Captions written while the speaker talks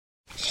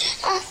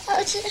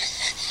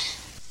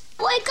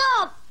Wake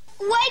up!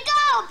 Wake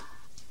up!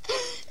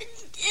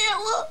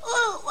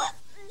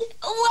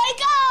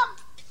 Wake up!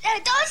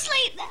 Don't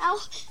sleep now.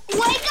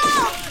 Wake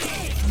up!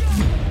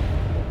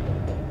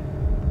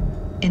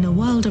 In a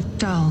world of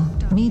dull,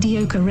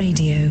 mediocre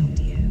radio,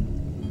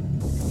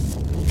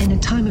 in a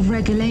time of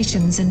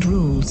regulations and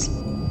rules,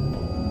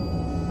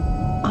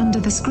 under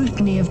the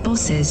scrutiny of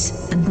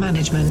bosses and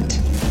management,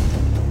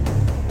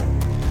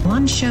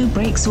 one show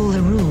breaks all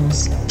the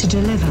rules to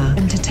deliver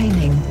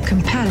entertaining,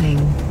 compelling,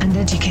 and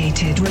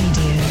educated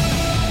radio,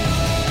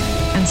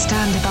 and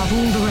stand above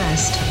all the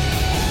rest.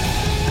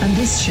 And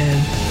this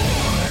show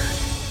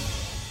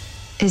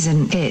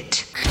isn't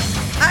it.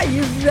 Are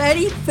you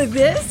ready for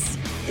this?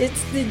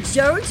 It's the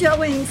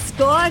JoJo and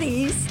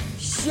Scotty's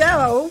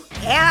show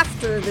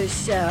after the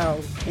show.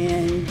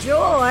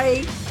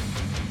 Enjoy.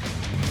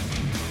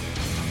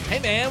 Hey,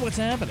 man, what's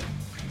happening?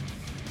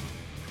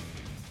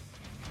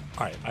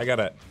 All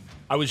right,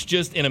 I was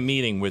just in a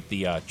meeting with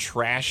the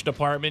trash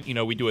department. You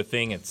know, we do a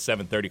thing at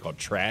 7:30 called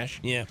trash.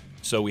 Yeah.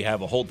 So we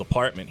have a whole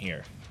department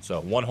here. So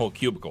one whole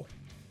cubicle.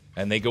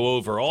 And they go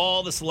over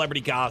all the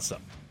celebrity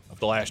gossip of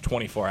the last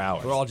 24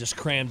 hours. We're all just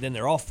crammed in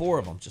there. All four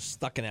of them just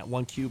stuck in that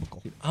one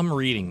cubicle. I'm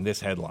reading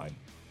this headline.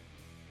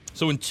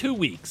 So in 2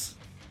 weeks,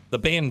 the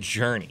band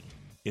Journey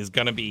is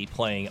going to be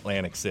playing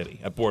Atlantic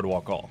City at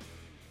Boardwalk Hall.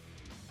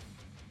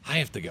 I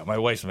have to go. My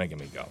wife's making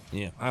me go.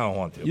 Yeah. I don't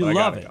want to. You but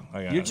love I it. gotta go.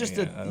 I gotta, You're just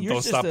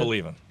don't stop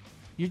believing.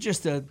 You're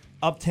just a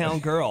uptown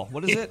girl.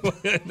 What is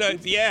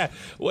it? Yeah.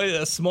 What,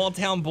 a small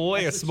town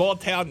boy, a small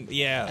town.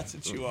 Yeah. That's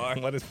what you are.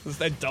 What's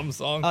that dumb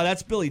song? Oh,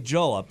 that's Billy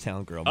Joel,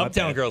 Uptown Girl. My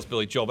Uptown bad. Girl's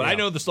Billy Joel, but Yeah. I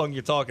know the song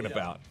you're talking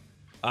about.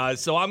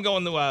 So I'm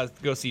going to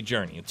go see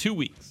Journey in 2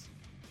 weeks.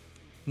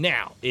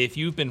 Now, if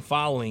you've been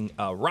following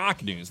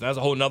rock news, that's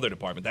a whole nother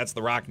department. That's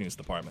the rock news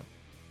department.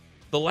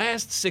 The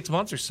last 6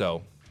 months or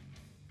so,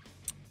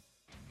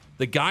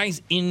 the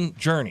guys in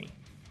Journey,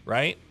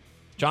 right?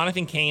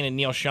 Jonathan Cain and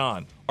Neil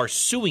Schon are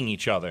suing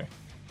each other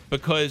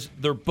because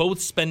they're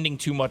both spending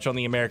too much on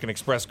the American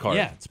Express card.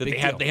 Yeah, it's a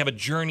big deal. They have a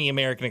Journey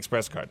American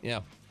Express card. Yeah.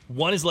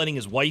 One is letting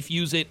his wife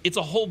use it. It's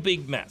a whole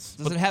big mess.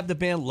 Does it have the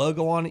band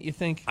logo on it, you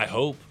think? I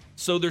hope.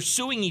 So they're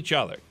suing each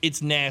other.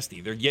 It's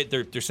nasty.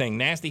 They're saying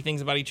nasty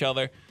things about each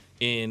other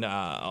in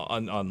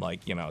on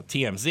like, you know,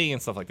 TMZ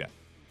and stuff like that.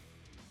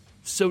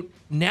 So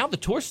now the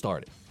tour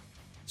started.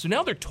 So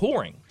now they're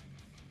touring.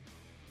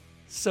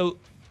 So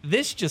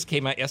this just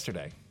came out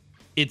yesterday.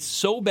 It's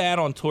so bad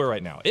on tour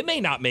right now. It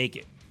may not make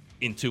it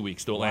in 2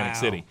 weeks to Atlantic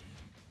City.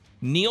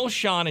 Neil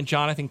Schon and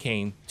Jonathan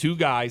Cain, two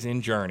guys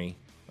in Journey,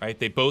 right?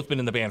 They've both been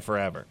in the band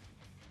forever.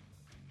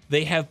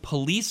 They have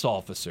police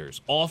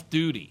officers off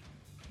duty,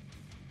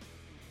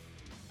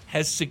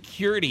 has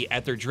security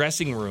at their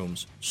dressing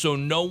rooms so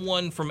no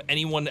one from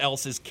anyone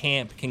else's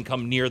camp can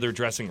come near their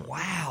dressing room.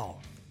 Wow.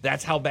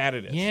 That's how bad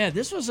it is. Yeah,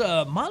 this was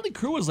Motley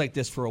Crue was like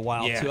this for a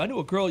while, Yeah. too. I knew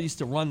a girl used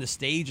to run the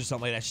stage or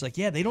something like that. She's like,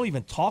 yeah, they don't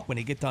even talk when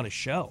they get done a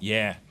show.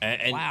 Yeah,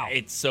 and Wow.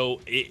 it's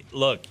so.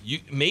 Look,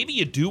 maybe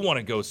you do want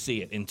to go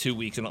see it in 2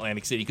 weeks in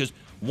Atlantic City because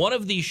one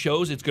of these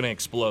shows it's going to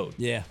explode.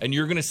 Yeah. and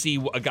you're going to see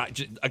a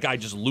guy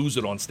just lose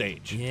it on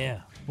stage.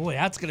 Yeah. Boy,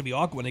 that's going to be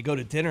awkward when they go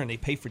to dinner and they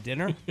pay for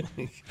dinner.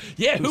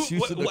 Yeah, Who's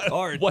using the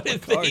card? What What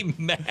if card? they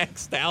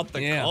maxed out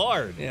the Yeah.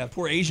 card? Yeah,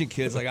 poor Asian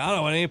kid's like, I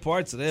don't want any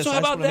parts of this. So I how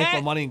just about want to that?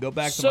 make my money and go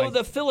back to So my...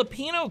 the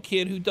Filipino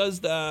kid who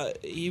does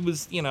he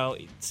was, you know,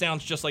 it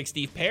sounds just like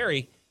Steve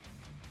Perry.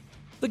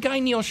 The guy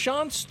Neil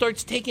Schon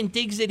starts taking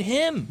digs at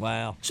him.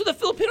 Wow. So the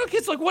Filipino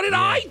kid's like, what did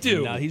I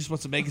do? No, he just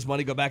wants to make his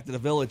money, go back to the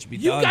village, be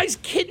You done. guys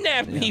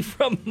kidnapped me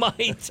from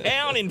my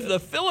town in the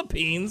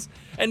Philippines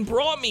and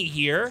brought me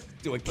here.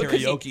 Doing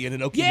because karaoke in an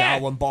Okinawan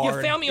yeah, bar.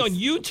 You found me on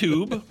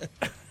YouTube,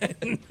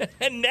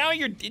 and now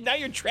you're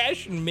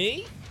trashing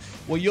me.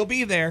 Well, you'll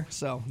be there,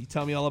 so you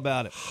tell me all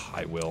about it.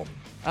 I will.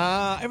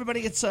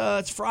 Everybody, it's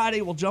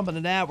Friday. We'll jump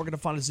into that. We're going to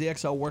find a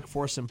ZXL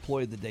Workforce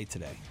Employee of the Day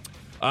today.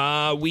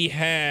 We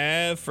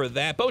have for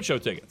that boat show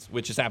tickets,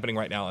 which is happening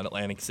right now in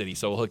Atlantic City.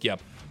 So we'll hook you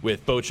up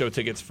with boat show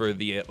tickets for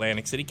the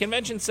Atlantic City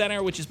Convention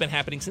Center, which has been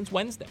happening since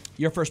Wednesday.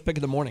 Your first pick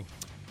of the morning.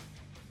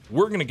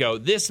 We're going to go.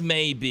 This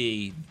may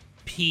be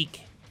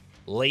peak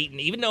late,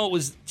 even though it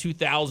was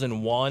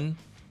 2001,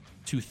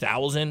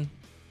 2000.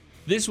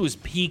 This was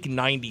peak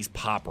 90s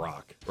pop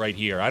rock right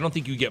here. I don't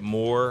think you get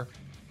more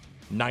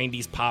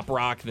 90s pop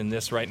rock than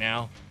this right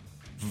now.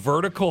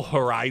 Vertical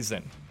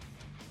Horizon.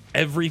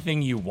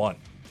 Everything you want.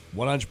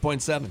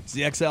 100.7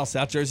 ZXL,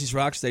 South Jersey's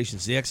rock station,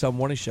 ZXL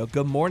Morning Show.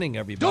 Good morning,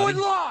 everybody. Do it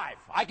live.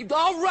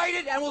 I'll write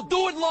it and we'll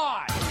do it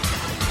live.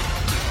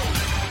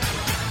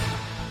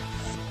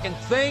 Fucking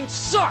thing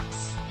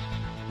sucks.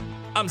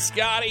 I'm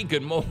Scotty.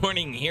 Good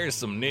morning. Here's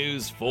some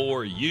news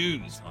for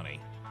yous, honey.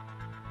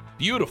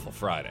 Beautiful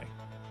Friday.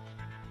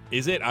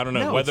 Is it? I don't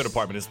know. No, Weather it's-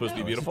 department is supposed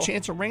to be beautiful. There's a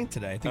chance of rain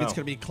today. I think it's Oh.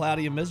 going to be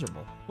cloudy and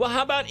miserable. Well,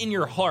 how about in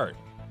your heart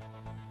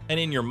and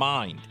in your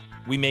mind,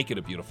 we make it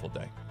a beautiful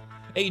day?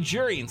 A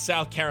jury in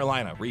South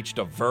Carolina reached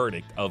a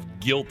verdict of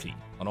guilty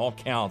on all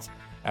counts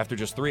after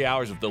just 3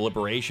 hours of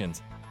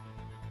deliberations.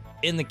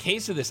 in the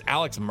case of this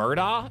Alex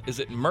Murdaugh, is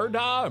it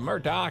Murdaugh or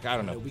Murdoch? I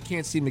don't know. We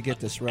can't seem to get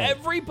this right.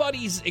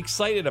 Everybody's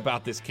excited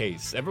about this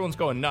case. Everyone's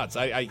going nuts.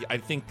 I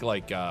think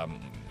like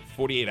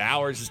 48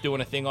 Hours is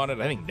doing a thing on it.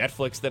 I think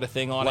Netflix did a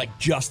thing on it. Like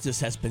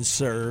justice has been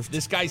served.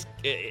 This guy's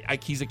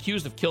he's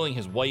accused of killing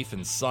his wife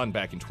and son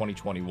back in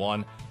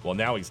 2021. Well,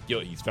 now he's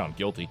found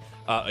guilty.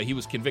 He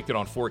was convicted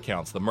on 4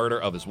 counts: the murder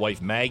of his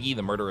wife Maggie,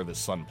 the murder of his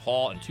son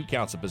Paul, and 2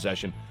 counts of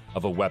possession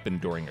of a weapon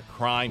during a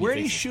crime. Where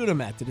did he shoot him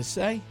at? Did it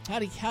say?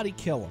 How'd he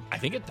kill him? I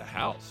think at the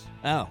house.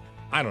 Oh.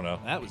 I don't know.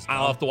 That was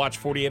I'll dumb. have to watch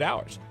 48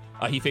 Hours.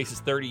 He faces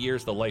 30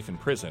 years to life in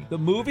prison. The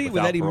movie with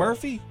without Eddie parole.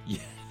 Murphy? Yeah.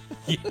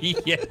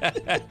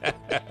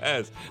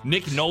 Yes.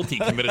 Nick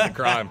Nolte committed the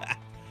crime.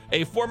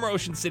 A former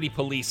Ocean City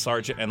police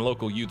sergeant and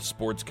local youth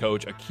sports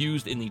coach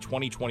accused in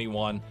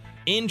 2021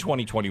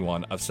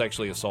 of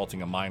sexually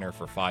assaulting a minor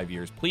for 5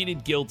 years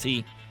pleaded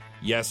guilty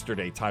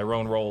yesterday.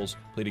 Tyrone Rolls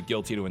pleaded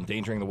guilty to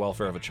endangering the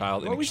welfare of a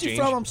child Where in was he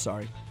exchange. from? I'm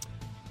sorry.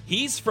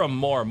 He's from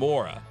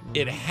Marmora.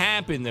 It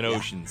happened in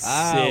Ocean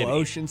City. Oh,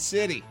 Ocean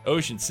City.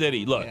 Ocean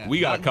City. Look, Yeah. we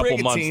got a Not couple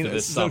months Brigantine, to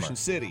this is summer. Ocean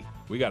City.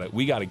 We gotta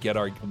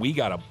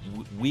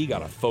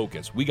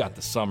focus. We got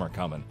the summer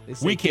coming. They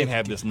say We can't get-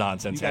 have this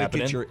nonsense You gotta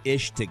happening get your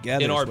ish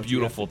together. in is our what you have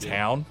beautiful to do.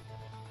 town.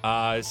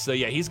 So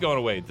yeah, he's going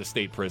away to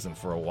state prison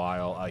for a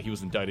while. He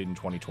was indicted in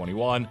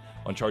 2021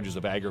 on charges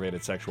of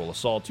aggravated sexual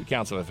assault, 2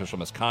 counts of official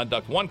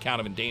misconduct, 1 count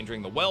of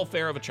endangering the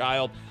welfare of a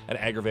child, and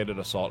aggravated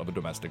assault of a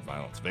domestic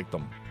violence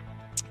victim.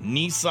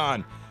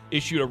 Nissan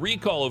issued a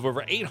recall of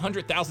over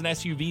 800,000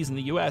 SUVs in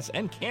the U.S.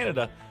 and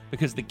Canada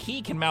because the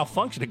key can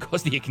malfunction and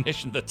cause the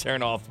ignition to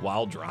turn off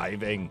while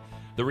driving.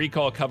 The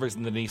recall covers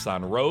the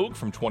Nissan Rogue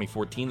from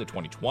 2014 to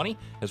 2020,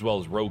 as well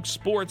as Rogue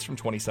Sports from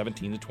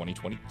 2017 to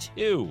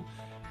 2022.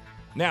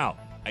 Now,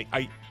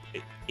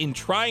 in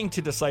trying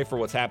to decipher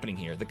what's happening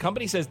here, the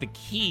company says the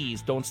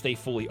keys don't stay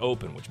fully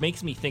open, which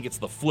makes me think it's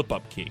the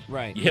flip-up key.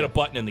 Right. You hit a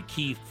button and the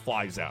key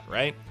flies out,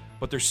 right?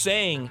 But they're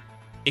saying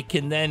it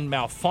can then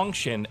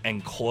malfunction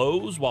and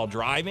close while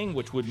driving,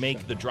 which would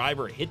make the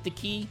driver hit the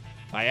key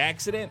by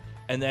accident,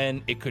 and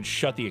then it could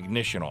shut the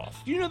ignition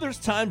off. Do you know there's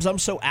times I'm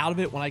so out of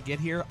it when I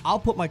get here, I'll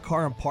put my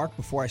car in park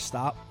before I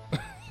stop?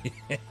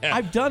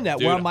 I've done that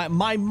Dude. where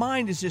my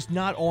mind is just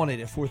not on it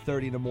at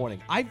 4:30 in the morning.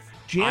 I've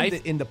jammed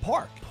it in the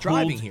park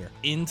driving Pulled here.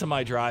 into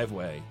my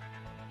driveway,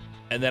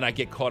 and then I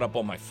get caught up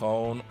on my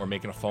phone or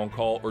making a phone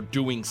call or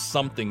doing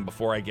something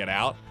before I get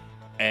out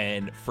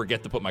and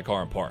forget to put my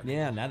car in park.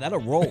 Yeah, now that'll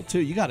roll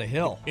too. You got a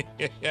hill.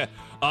 Yeah.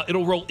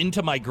 It'll roll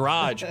into my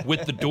garage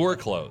with the door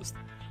closed.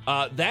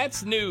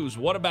 That's news.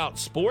 What about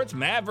sports?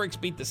 Mavericks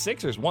beat the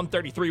Sixers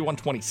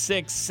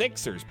 133-126.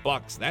 Sixers,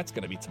 Bucks. That's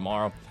going to be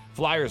tomorrow.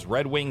 Flyers,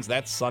 Red Wings.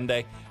 That's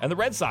Sunday. And the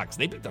Red Sox,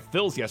 they beat the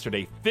Phils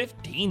yesterday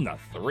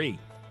 15-3.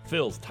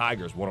 Phils,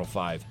 Tigers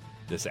 105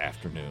 this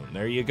afternoon.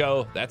 There you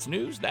go. That's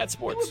news. That's It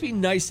sports. would be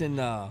nice in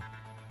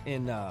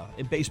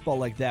baseball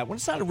like that when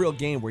it's not a real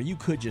game where you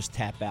could just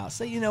tap out.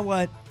 Say, you know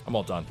what? I'm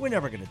all done. We're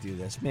never going to do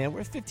this, man.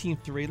 We're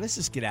 15-3. Let's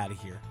just get out of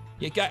here.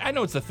 Yeah, guy, I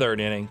know it's the 3rd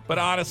inning, but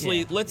honestly,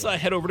 Yeah, let's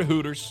head over to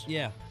Hooters.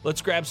 Yeah.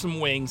 Let's grab some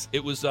wings.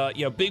 It was,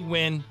 big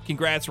win.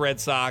 Congrats, Red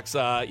Sox.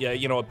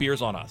 A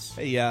beer's on us.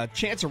 Hey,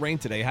 chance of rain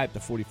today, high up to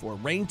 44.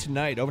 Rain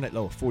tonight, overnight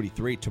low of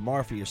 43.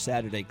 Tomorrow for your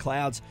Saturday,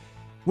 clouds.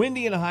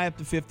 Windy and a high up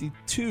to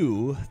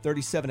 52.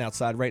 37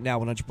 outside right now,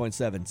 100.7.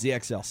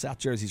 ZXL, South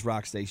Jersey's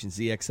rock station,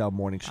 ZXL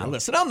Morning Show. Now,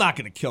 listen, I'm not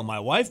going to kill my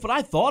wife, but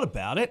I thought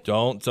about it.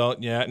 Don't.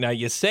 Yeah. Now,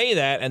 you say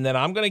that, and then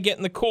I'm going to get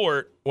in the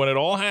court when it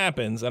all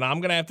happens, and I'm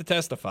going to have to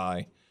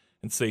testify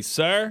and say,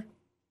 sir,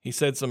 he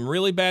said some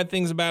really bad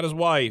things about his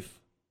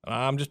wife.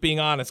 I'm just being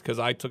honest because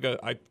I took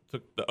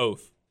the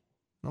oath.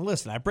 Now,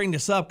 listen, I bring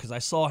this up because I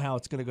saw how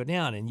it's going to go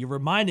down, and you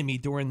reminded me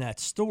during that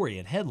story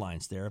at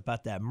Headlines there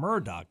about that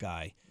Murdoch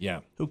guy Yeah.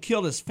 who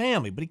killed his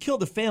family, but he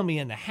killed the family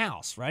in the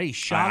house, right? He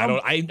shot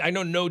him. I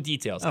know no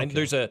details. Okay.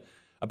 There's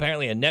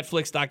apparently a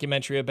Netflix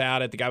documentary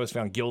about it. The guy was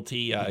found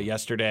guilty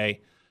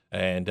yesterday.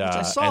 And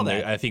I saw and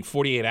that. I think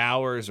 48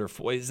 Hours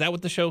is that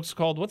what the show's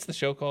called? What's the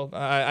show called?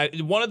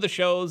 One of the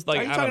shows, like,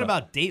 Are you I don't talking know.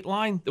 about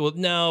Dateline? Well,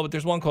 no, but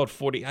there's one called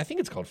 40. I think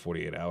it's called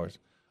 48 Hours.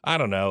 I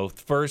don't know.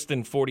 First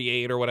and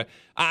 48 or whatever.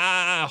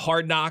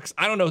 Hard Knocks.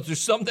 I don't know. There's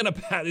something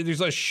about it.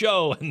 There's a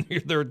show, and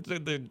they're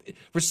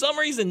for some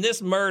reason, this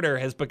murder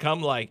has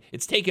become like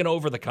it's taken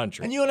over the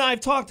country. And you and I have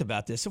talked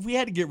about this. If we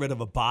had to get rid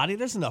of a body,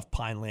 there's enough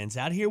Pinelands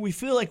out here. We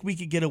feel like we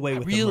could get away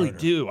with the really murder.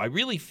 do. I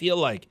really feel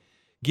like,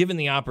 given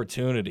the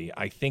opportunity,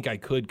 I think I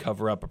could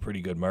cover up a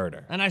pretty good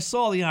murder. And I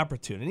saw the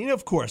opportunity. And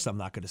of course, I'm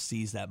not going to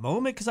seize that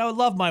moment because I would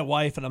love my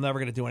wife and I'm never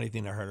going to do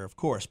anything to hurt her, of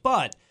course.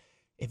 But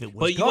if it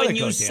was But going when to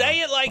go you say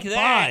down, it like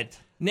that, but-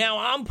 now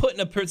I'm put in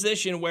a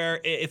position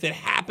where if it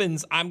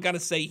happens, I'm gonna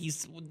say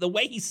the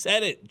way he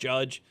said it,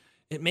 Judge.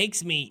 It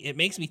makes me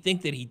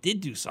think that he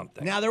did do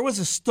something. Now there was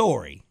a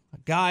story. A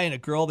guy and a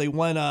girl, they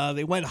went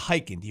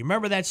hiking. Do you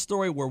remember that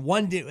story where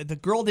the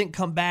girl didn't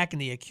come back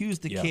and they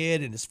accused the Yeah.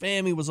 kid and his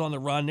family was on the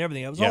run and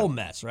everything? It was a Yeah. whole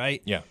mess,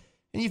 right? Yeah.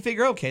 And you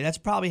figure, okay, that's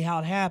probably how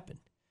it happened.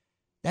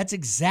 That's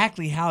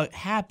exactly how it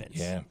happens.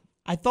 Yeah.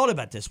 I thought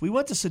about this. We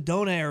went to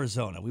Sedona,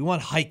 Arizona. We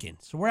went hiking.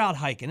 So we're out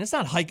hiking. It's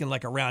not hiking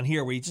like around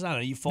here where you just, I don't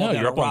know, you fall No,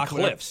 down you're a up on rock.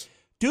 Whatever. cliffs.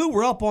 Dude,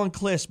 we're up on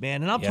cliffs,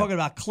 man. And I'm Yeah. talking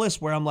about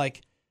cliffs where I'm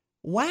like,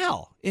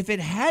 wow, if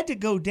it had to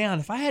go down,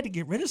 if I had to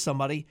get rid of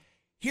somebody,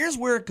 here's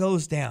where it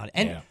goes down.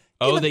 And Yeah.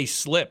 Oh, they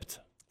slipped.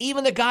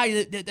 even the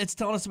guy that's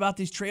telling us about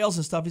these trails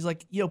and stuff, he's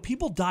like,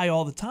 people die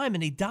all the time,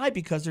 and they die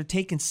because they're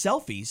taking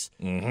selfies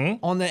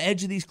on the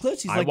edge of these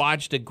cliffs. He's I like,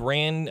 watched a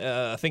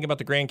think about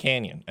the Grand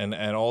Canyon and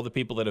all the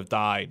people that have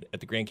died at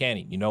the Grand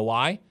Canyon. You know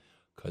why?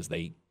 Because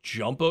they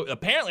jump over.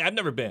 Apparently, I've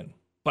never been,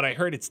 but I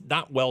heard it's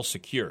not well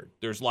secured.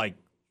 There's like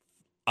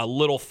a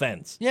little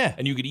fence. Yeah.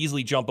 And you could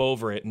easily jump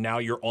over it, and now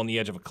you're on the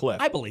edge of a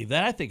cliff. I believe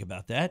that. I think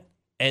about that.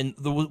 And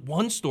there was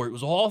one story, it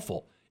was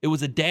awful. It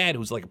was a dad who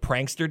was like a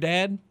prankster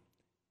dad.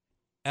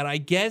 And I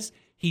guess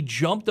he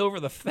jumped over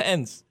the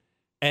fence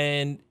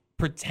and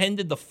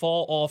pretended to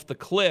fall off the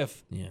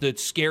cliff to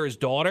scare his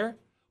daughter.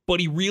 But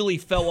he really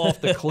fell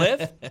off the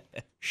cliff.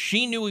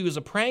 She knew he was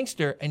a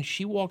prankster, and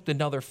she walked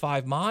another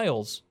 5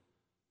 miles.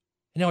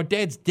 And now her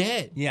dad's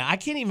dead. Yeah, I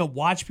can't even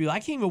watch people. I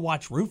can't even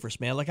watch roofers,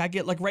 man. Like I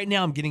get right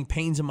now, I'm getting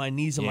pains in my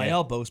knees and my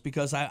elbows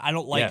because I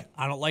don't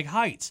like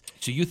heights.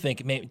 So you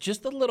think maybe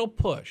just a little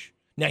push.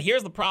 Now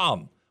here's the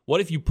problem. What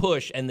if you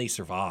push and they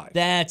survive?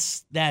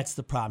 That's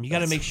the problem. You got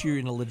to make sure you're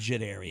in a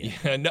legit area.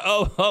 Yeah,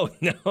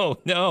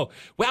 no.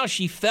 Wow,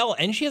 she fell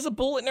and she has a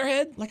bullet in her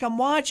head? Like I'm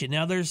watching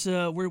now. There's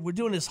we're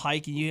doing this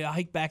hike, and you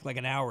hike back like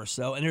an hour or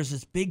so, and there's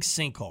this big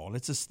sinkhole, and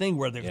it's this thing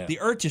where the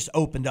earth just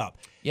opened up.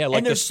 Yeah, like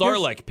And the there's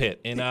Sarlacc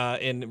pit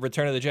in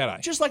Return of the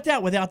Jedi. just like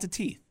that without the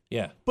teeth.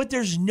 Yeah. But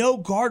there's no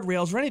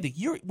guardrails or anything.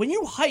 When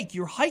you hike,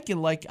 you're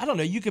hiking like, I don't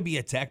know, you could be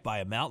attacked by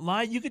a mountain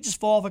lion. You could just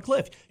fall off a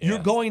cliff. You're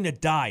going to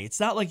die. It's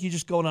not like you're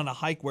just going on a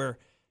hike where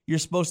you're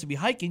supposed to be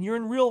hiking. You're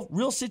in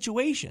real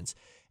situations.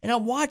 And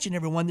I'm watching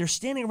everyone. They're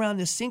standing around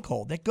this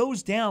sinkhole that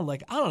goes down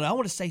like, I don't know, I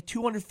want to say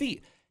 200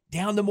 feet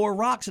down to more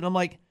rocks. And I'm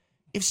like,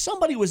 if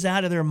somebody was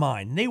out of their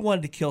mind and they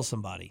wanted to kill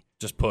somebody,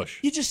 just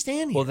push. you just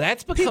stand here. Well,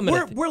 that's becoming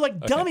We're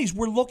like dummies.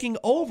 We're looking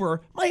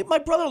over. My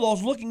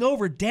brother-in-law's looking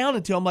over down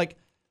into. I'm like,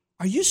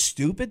 are you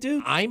stupid,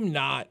 dude? I'm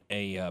not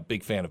a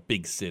big fan of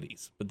big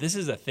cities, but this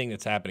is a thing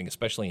that's happening,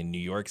 especially in New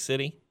York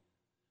City,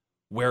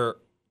 where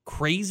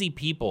crazy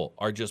people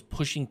are just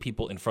pushing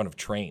people in front of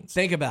trains.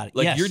 Think about it.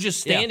 Like Yes. you're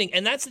just standing, Yeah.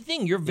 and that's the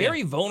thing. You're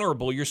very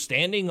vulnerable. You're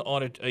standing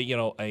on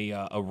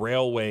a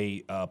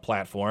railway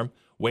platform,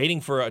 waiting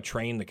for a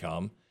train to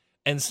come,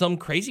 and some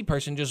crazy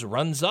person just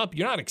runs up.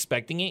 You're not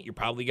expecting it. You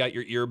probably got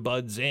your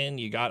earbuds in.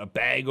 You got a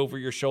bag over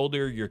your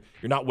shoulder. You're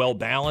not well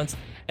balanced,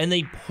 and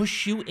they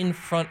push you in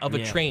front of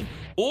a train.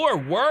 Or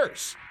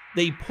worse,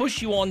 they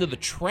push you onto the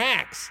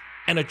tracks,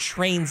 and a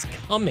train's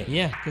coming.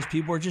 Yeah, because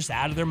people are just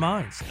out of their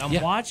minds. And I'm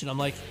watching. I'm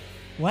like,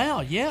 wow,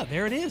 yeah,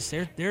 there it is.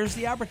 There's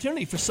the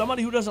opportunity for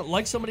somebody who doesn't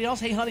like somebody else.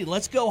 Hey, honey,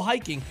 let's go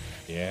hiking.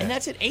 Yeah. And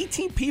that's it.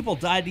 18 people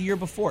died the year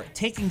before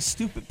taking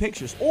stupid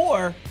pictures.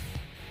 Or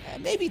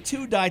maybe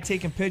 2 died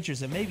taking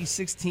pictures, and maybe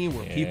 16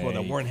 were people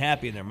that weren't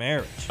happy in their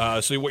marriage.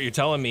 So what you're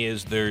telling me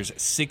is there's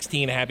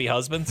 16 happy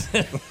husbands?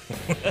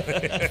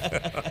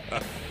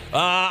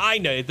 I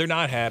know. They're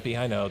not happy.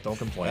 I know. Don't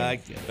complain. I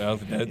get it. I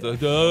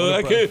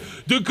can't.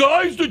 The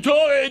guys,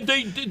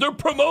 they're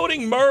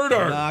promoting murder.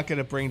 I'm not going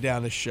to bring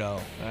down the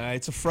show. All right,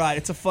 it's a Friday.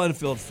 It's a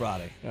fun-filled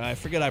Friday. All right, I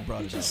forget I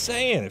brought it up. Just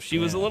saying, if she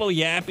was a little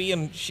yappy,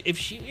 and if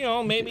she,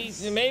 maybe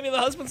the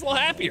husband's a little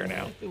happier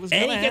now, it was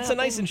and he gonna gets a happen.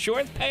 nice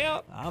insurance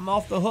payout. I'm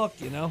off the hook,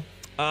 But you're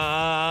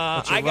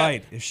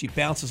right. If she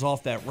bounces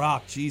off that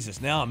rock, Jesus,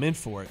 now I'm in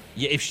for it.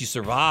 Yeah, if she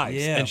survives,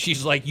 Yeah. and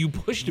she's like, "You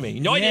pushed me."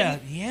 No, Yeah, I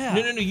didn't. yeah.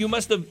 No. You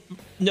must have.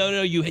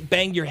 No. You had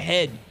banged your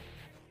head.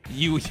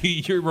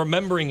 You're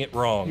remembering it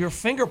wrong. Your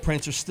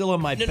fingerprints are still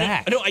in my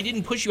back. No, I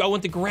didn't push you. I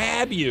went to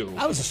grab you.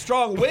 That was a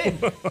strong win.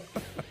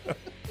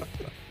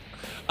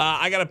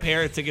 I got a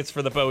pair of tickets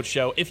for the boat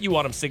show. If you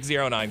want them,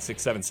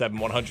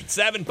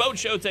 609-677-107. Boat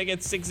show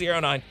tickets,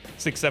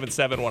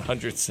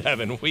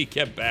 609-677-107. We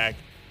get back.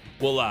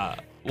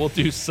 We'll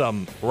do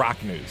some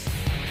rock news.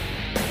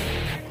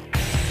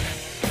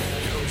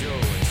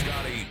 JoJo and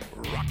Scotty,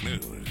 rock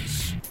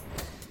news.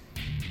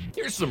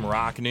 Here's some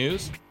rock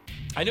news.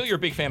 I know you're a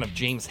big fan of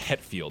James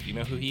Hetfield. You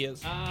know who he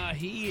is?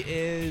 He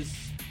is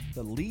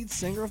the lead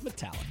singer of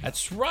Metallica.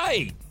 That's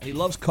right. He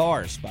loves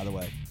cars, by the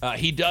way.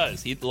 He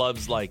does. He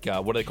loves, what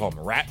do they call them?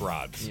 Rat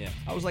rods. Yeah.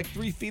 I was like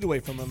 3 feet away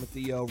from him at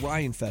the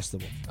Ryan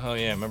Festival. Oh,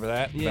 yeah. Remember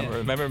that? Yeah.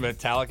 Remember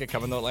Metallica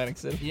coming to Atlantic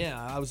City? Yeah,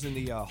 I was in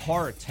the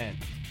horror tent.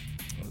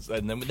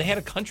 And then they had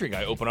a country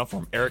guy open up for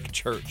him, Eric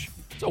Church.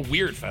 It's a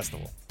weird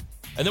festival.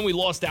 And then we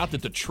lost out to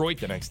Detroit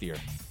the next year.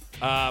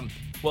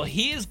 Well,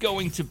 he is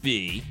going to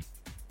be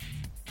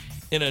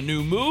in a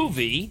new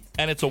movie,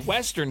 and it's a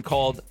Western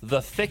called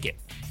The Thicket.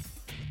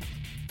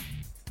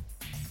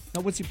 Now,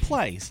 what's he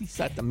play? He's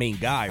not the main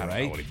guy, I don't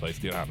right? know what he plays,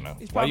 dude. I don't know.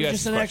 He's Why do probably you ask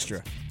just these an questions?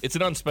 extra. It's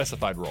an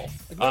unspecified role.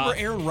 Like, remember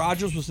Aaron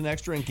Rodgers was an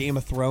extra in Game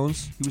of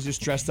Thrones? He was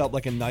just dressed up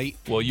like a knight.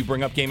 Well, you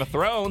bring up Game of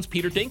Thrones.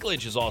 Peter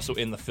Dinklage is also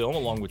in the film,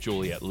 along with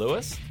Juliette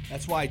Lewis.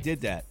 That's why I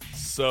did that.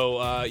 So,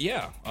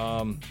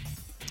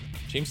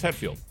 James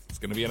Hetfield is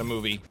going to be in a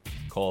movie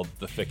called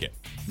The Thicket.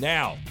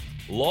 Now,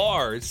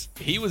 Lars,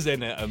 he was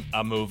in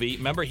a movie.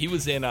 Remember, he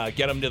was in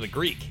Get Him to the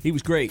Greek. He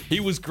was great. He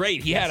was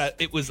great. He had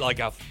it was a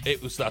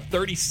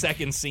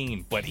 30-second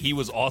scene, but he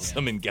was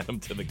awesome in Get Him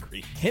to the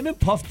Greek. Him and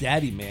Puff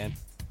Daddy, man.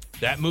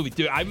 That movie,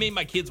 dude, I made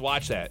my kids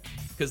watch that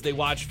because they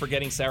watched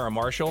Forgetting Sarah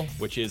Marshall,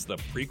 which is the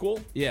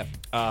prequel. Yeah.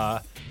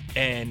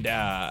 And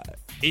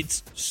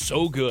it's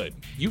so good.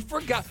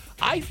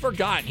 I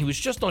forgot. He was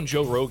just on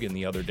Joe Rogan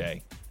the other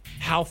day.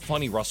 How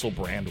funny Russell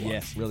Brand was.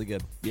 Yeah, really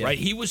good. Yeah. Right?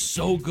 He was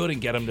so good in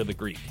Get Him to the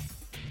Greek.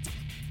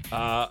 So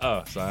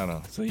I don't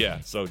know.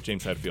 So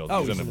James Hetfield.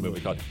 Oh, he's in a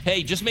movie called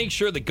Hey, just make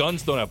sure the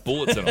guns don't have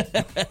bullets in them.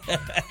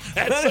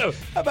 How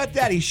about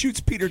that? He shoots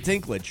Peter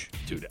Dinklage.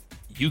 Dude,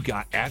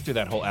 after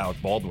that whole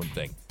Alec Baldwin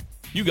thing,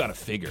 you got to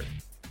figure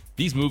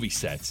these movie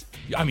sets.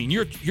 I mean,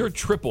 you're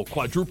triple,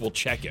 quadruple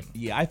checking.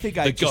 Yeah, I think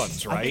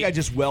guns, right? I think I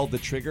just weld the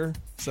trigger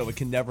so it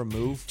can never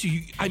move.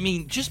 I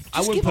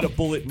wouldn't put a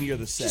bullet near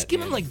the set. Just give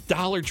him like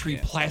Dollar Tree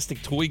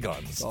plastic toy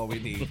guns. That's all we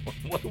need.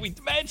 What do we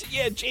imagine?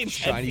 Yeah, James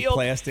Shiny Hetfield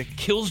plastic.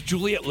 Kills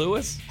Juliette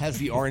Lewis. Has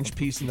the orange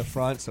piece in the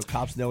front so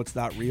cops know it's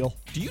not real.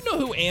 Do you know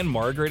who Anne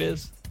Margaret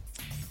is?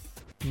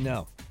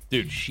 No.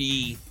 Dude,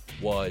 she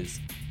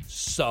was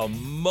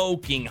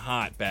smoking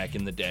hot back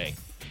in the day.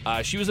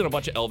 She was in a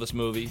bunch of Elvis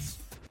movies.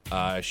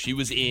 She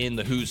was in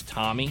The Who's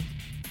Tommy,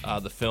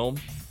 the film.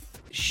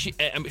 She's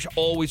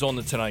always on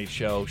The Tonight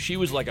Show. She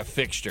was like a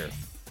fixture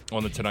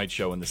on The Tonight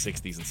Show in the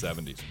 60s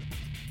and 70s.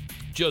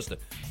 Just a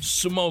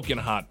smoking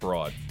hot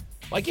broad.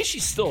 Well, I guess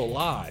she's still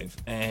alive,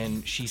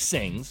 and she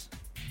sings.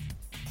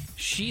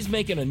 She's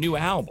making a new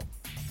album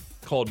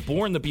called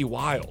Born to Be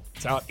Wild.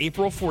 It's out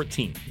April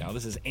 14th. Now,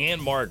 this is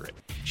Anne Margaret.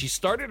 She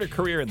started her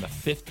career in the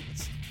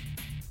 50s.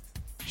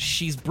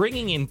 She's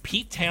bringing in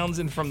Pete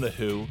Townsend from The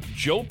Who,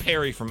 Joe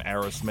Perry from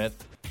Aerosmith,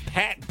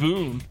 Pat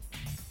Boone.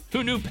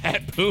 Who knew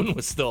Pat Boone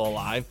was still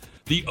alive?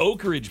 The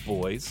Oak Ridge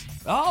Boys.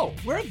 Oh,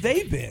 where have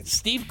they been?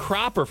 Steve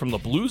Cropper from the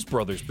Blues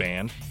Brothers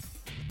Band.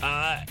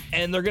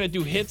 And they're going to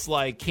do hits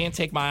like Can't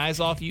Take My Eyes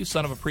Off You,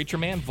 Son of a Preacher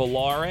Man,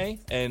 Volare,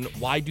 and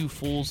Why Do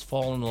Fools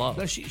Fall in Love?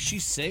 No, she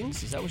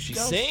sings? Is that what she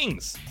does?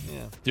 Sings.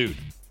 Yeah. Dude.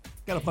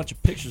 Got a bunch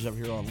of pictures of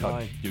her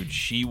online. Dude,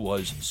 she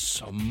was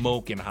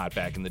smoking hot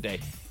back in the day.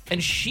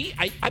 And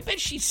I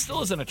bet she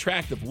still is an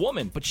attractive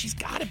woman, but she's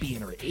got to be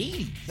in her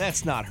 80s.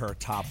 That's not her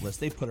topless.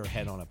 They put her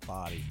head on a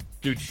body.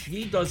 Dude,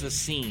 she does a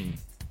scene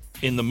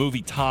in the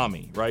movie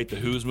Tommy, right? The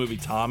Who's movie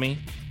Tommy,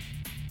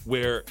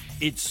 where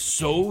it's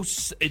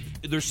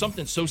there's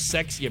something so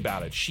sexy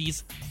about it.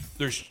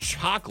 There's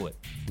chocolate.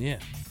 Yeah.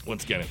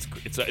 Once again,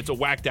 it's a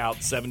whacked out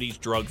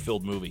 70s drug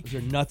filled movie. Is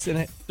there nuts in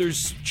it?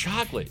 There's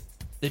chocolate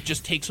that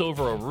just takes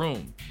over a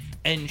room.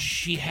 And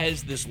she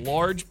has this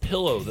large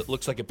pillow that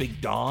looks like a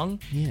big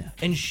dong. Yeah.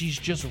 And she's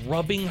just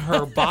rubbing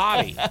her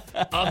body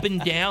up and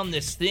down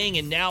this thing.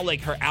 And now, like,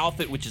 her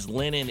outfit, which is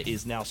linen,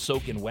 is now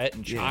soaking wet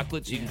in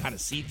chocolate, so you can kind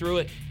of see through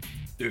it.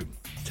 Dude,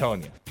 I'm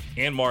telling you,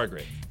 Anne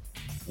Margaret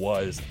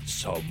was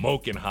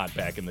smoking hot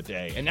back in the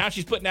day. And now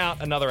she's putting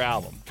out another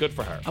album. Good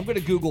for her. I'm going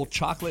to Google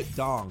chocolate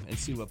dong and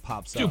see what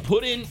pops up. Dude,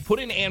 put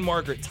in Anne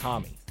Margaret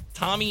Tommy.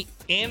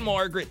 Anne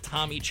Margaret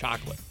Tommy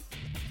chocolate.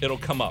 It'll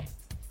come up.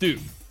 Dude.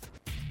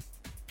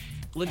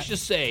 Let's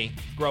just say,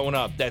 growing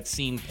up, that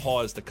scene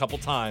paused a couple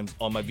times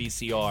on my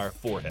VCR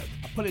forehead.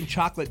 I put in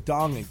chocolate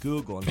dong in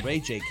Google, and Ray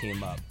J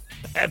came up.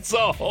 That's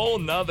a whole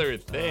nother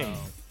thing.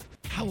 Oh.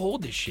 How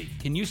old is she?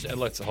 Can you say?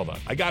 Hold on.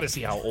 I got to see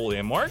how old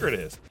Anne Margaret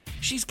is.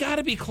 She's got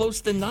to be close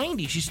to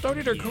 90. She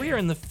started her career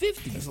in the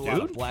 50s, There's a dude.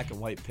 lot of black and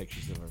white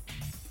pictures of her.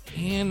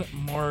 Anne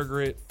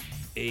Margaret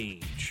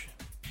age.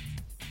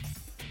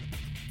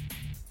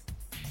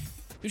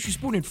 Dude, she's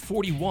born in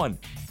 41.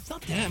 It's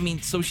not that. I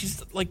mean, so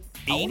she's like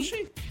 80? How old is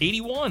she?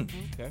 81.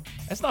 Okay.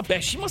 That's not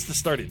bad. She must have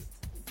started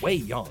way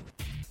young.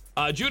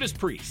 Judas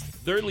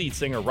Priest, their lead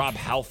singer, Rob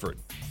Halford,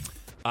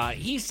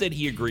 he said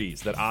he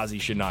agrees that Ozzy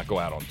should not go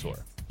out on tour.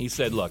 He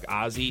said, look,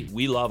 Ozzy,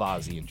 we love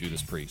Ozzy and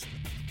Judas Priest.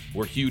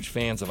 We're huge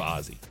fans of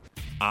Ozzy.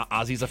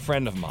 Ozzy's a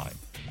friend of mine,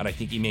 and I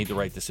think he made the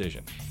right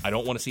decision. I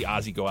don't want to see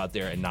Ozzy go out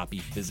there and not be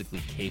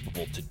physically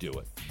capable to do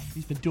it.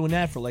 He's been doing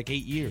that for like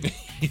 8 years.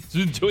 He's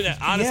been doing that.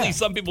 Honestly, Yeah.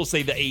 Some people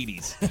say the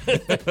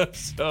 80s.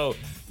 So,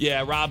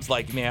 yeah, Rob's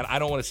like, man, I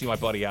don't want to see my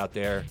buddy out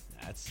there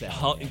That's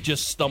sad. man.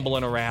 just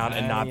stumbling around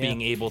and not Yeah.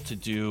 being able to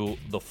do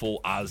the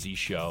full Ozzy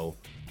show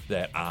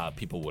that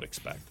people would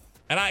expect.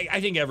 And I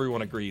think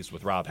everyone agrees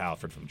with Rob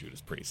Halford from Judas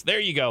Priest. There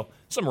you go.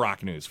 Some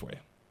rock news for you.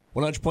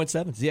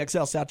 100.7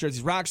 ZXL, South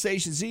Jersey's Rock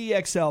Station,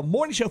 ZXL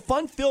Morning Show,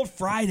 Fun-Filled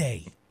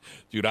Friday.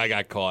 Dude, I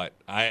got caught.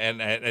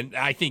 And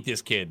I think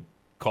this kid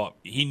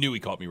he knew he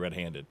caught me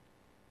red-handed.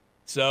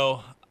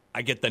 So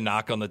I get the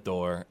knock on the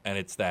door, and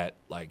it's that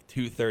like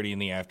 2:30 in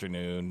the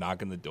afternoon,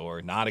 knock on the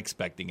door, not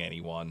expecting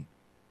anyone.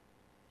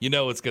 You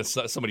know it's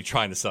somebody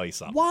trying to sell you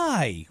something.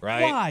 Why?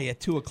 Right? Why at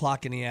 2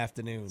 o'clock in the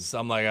afternoon? So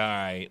I'm like, all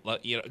right,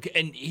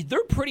 and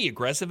they're pretty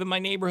aggressive in my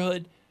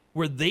neighborhood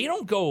where they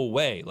don't go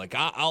away. Like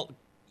I'll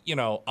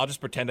just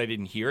pretend I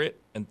didn't hear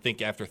it and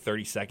think after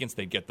 30 seconds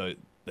they'd get the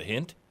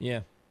hint.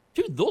 Yeah.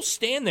 Dude, they'll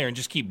stand there and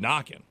just keep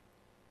knocking.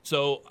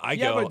 So I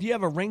Do go. you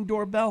have a Ring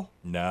doorbell?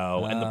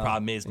 No, and the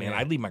problem is, man, yeah.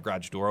 I leave my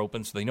garage door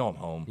open so they know I'm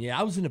home. Yeah,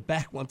 I was in the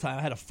back one time.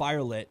 I had a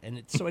fire lit,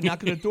 and so I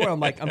knock on the door.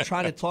 I'm like, I'm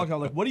trying to talk. I'm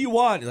like, what do you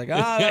want? He's like,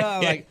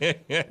 I'm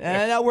like,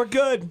 no, we're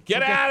good. Get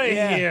We're good." outta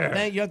Yeah. here.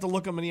 Then you have to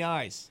look them in the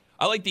eyes.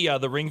 I like the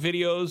Ring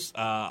videos.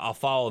 I'll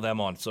follow them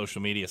on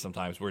social media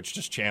sometimes, where it's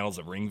just channels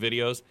of Ring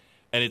videos,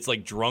 and it's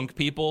like drunk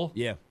people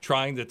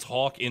trying to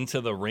talk into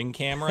the Ring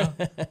camera,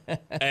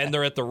 and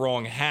they're at the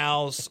wrong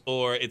house,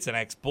 or it's an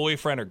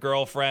ex-boyfriend or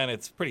girlfriend.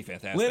 It's pretty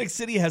fantastic. Atlantic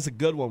City has a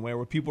good one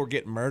where people are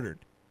getting murdered.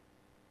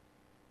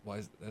 Why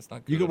is that's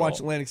not good? You can at watch all.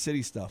 Atlantic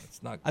City stuff.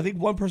 It's not I think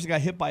one person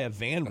got hit by a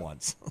van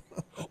once.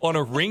 on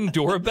a Ring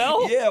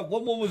doorbell. Yeah,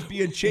 one woman was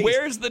being chased.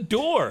 Where's the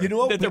door? You know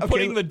what? That they're Okay,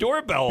 putting the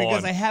doorbell on.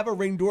 Because I have a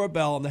Ring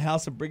doorbell in the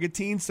house of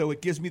Brigantine, so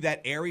it gives me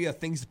that area of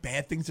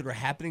bad things that are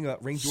happening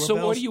at Ring doorbells.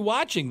 So what are you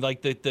watching?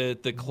 Like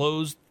the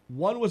closed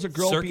One was a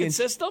girl circuit being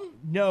system?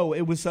 No,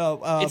 it was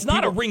It's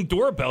not a Ring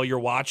doorbell you're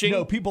watching.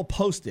 No, people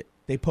post it.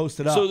 They post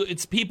it up. So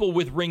it's people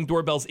with Ring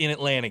doorbells in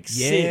Atlantic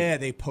City. Yeah,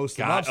 they post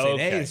it up saying,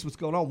 okay. hey, this is what's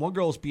going on. One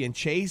girl was being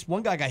chased.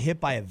 One guy got hit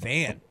by a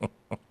van.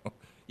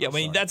 Yeah, I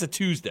mean, that's a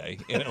Tuesday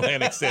in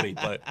Atlantic City.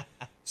 But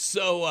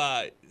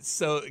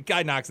so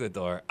guy knocks at the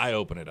door. I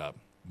open it up.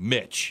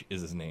 Mitch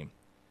is his name.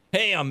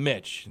 Hey, I'm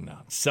Mitch. No,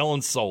 I'm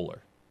selling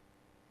solar.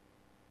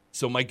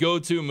 So my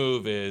go-to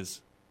move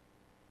is,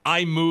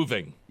 I'm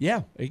moving.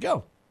 Yeah, there you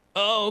go.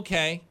 Oh,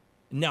 okay.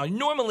 Now,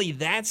 normally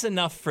that's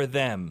enough for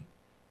them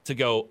to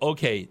go,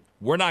 okay,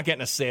 we're not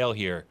getting a sale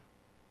here.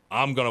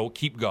 I'm going to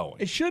keep going.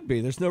 It should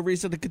be. There's no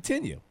reason to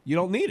continue. You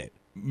don't need it.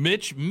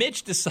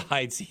 Mitch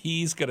decides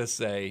he's going to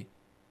say,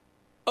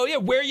 oh, yeah,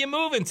 where are you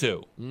moving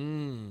to?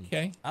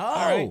 Okay. Oh.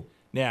 All right.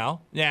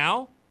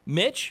 Now,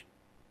 Mitch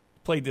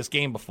played this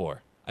game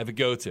before. I have a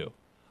go-to.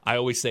 I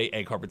always say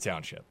Egg Harbor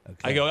Township.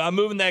 Okay. I go, I'm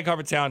moving to Egg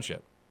Harbor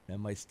Township. That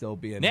might still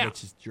be in Now-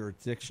 Mitch's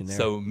jurisdiction there.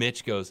 So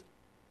Mitch goes,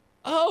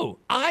 oh,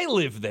 I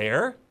live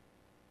there.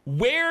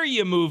 Where are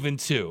you moving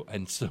to?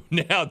 And so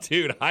now,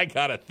 dude, I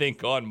got to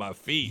think on my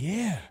feet.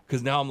 Yeah.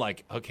 Because now I'm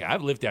like, okay,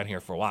 I've lived down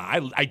here for a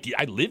while.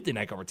 I lived in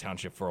Egg Harbor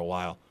Township for a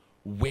while.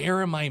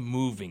 Where am I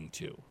moving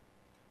to?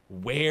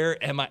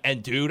 Where am I?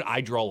 And, dude,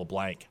 I draw a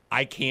blank.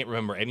 I can't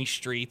remember any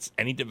streets,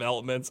 any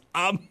developments.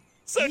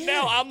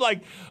 Now I'm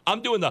like,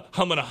 I'm doing the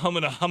humming.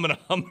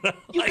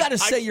 You got to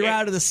say you're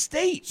out of the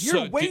state. You're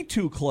So, way dude-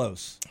 too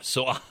close.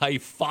 So I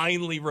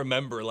finally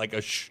remember like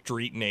a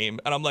street name,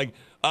 and I'm like,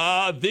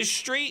 this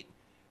street?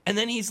 And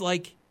then he's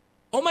like,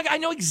 oh my God, I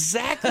know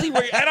exactly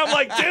where you're. And I'm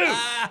like,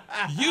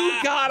 dude, you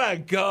gotta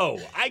go.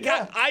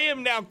 I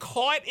am now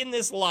caught in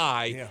this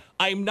lie. Yeah.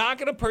 I'm not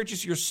gonna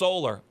purchase your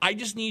solar. I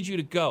just need you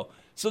to go.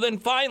 So then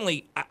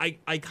finally,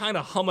 I kind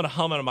of humming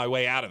on my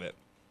way out of it.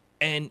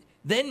 And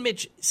then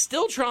Mitch,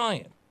 still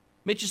trying.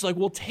 Mitch is like,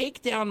 well,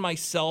 take down my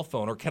cell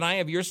phone, or can I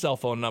have your cell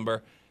phone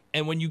number?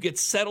 And when you get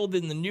settled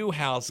in the new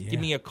house, give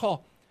me a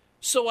call.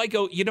 So I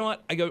go, you know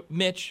what? I go,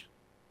 Mitch,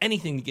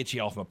 anything to get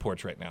you off my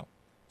porch right now.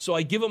 So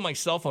I give him my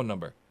cell phone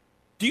number.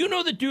 Do you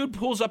know the dude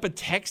pulls up a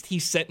text he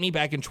sent me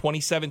back in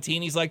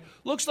 2017? He's like,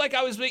 looks like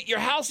I was at your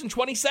house in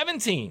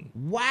 2017.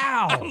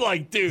 Wow. I'm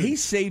like, dude. He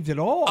saved it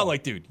all. I'm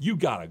like, dude, you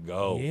gotta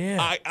go.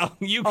 Yeah.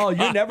 You're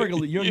you're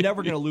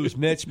never gonna lose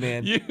Mitch,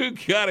 man. You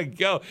gotta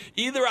go.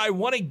 Either I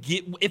want to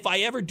get, if I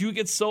ever do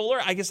get solar,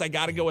 I guess I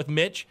gotta go with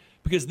Mitch,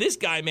 because this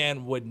guy,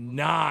 man, would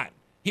not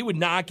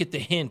get the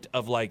hint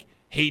of like,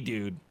 hey,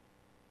 dude,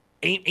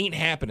 ain't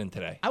happening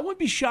today. I wouldn't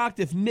be shocked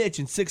if Mitch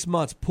in 6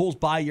 months pulls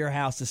by your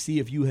house to see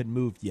if you had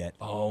moved yet.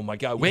 Oh my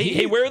God! Wait,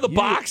 hey, where are the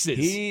boxes?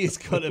 He's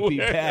gonna be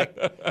back.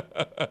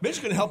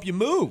 Mitch gonna help you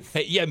move.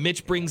 Hey, yeah,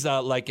 Mitch brings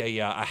like a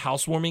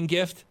housewarming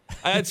gift.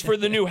 It's for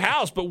the new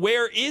house, but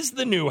where is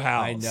the new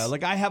house? I know.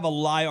 Like I have a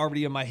lie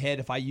already in my head.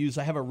 If I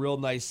have a real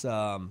nice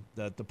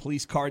the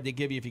police card they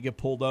give you if you get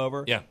pulled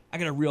over. Yeah. I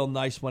got a real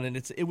nice one, and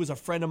it was a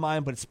friend of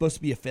mine, but it's supposed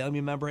to be a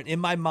family member. And in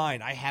my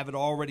mind, I have it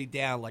already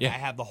down. Like I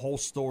have the whole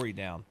story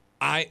down.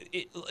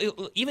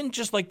 Even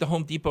just like the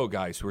Home Depot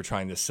guys who are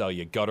trying to sell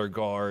you gutter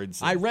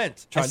guards. I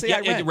rent.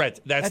 I rent.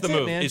 That's the it,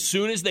 move. man. As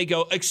soon as they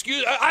go,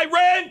 I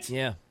rent.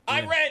 Yeah.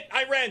 I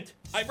rent,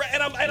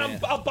 and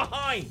I'm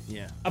behind.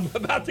 Yeah. I'm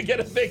about to get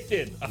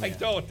evicted. I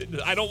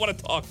don't want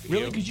to talk to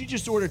Really? you. Because you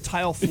just ordered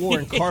tile floor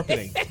and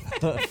carpeting.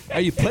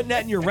 Are you putting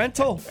that in your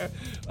rental?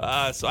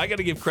 So I got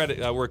to give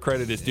credit where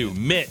credit is due.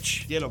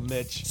 Mitch. Get him,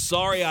 Mitch.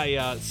 Sorry,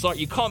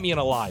 you caught me in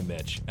a lie,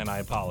 Mitch, and I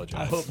apologize.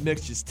 I hope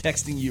Mitch is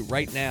texting you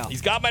right now.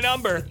 He's got my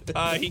number.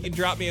 He can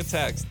drop me a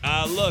text.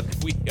 Look,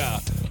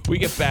 we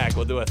get back.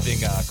 We'll do a thing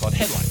called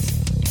Headlines.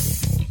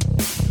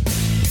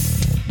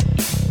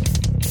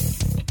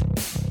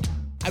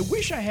 I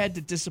wish I had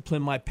the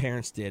discipline my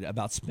parents did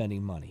about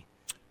spending money.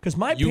 Because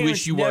my You parents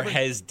wish you never, were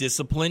as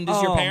disciplined as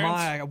your parents?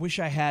 I wish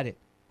I had it.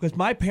 Because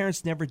my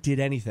parents never did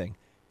anything.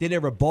 They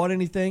never bought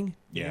anything.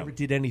 They Yeah. never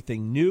did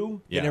anything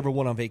new. They Yeah. never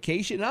went on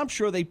vacation. And I'm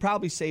sure they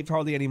probably saved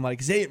hardly any money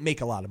because they didn't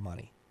make a lot of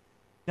money.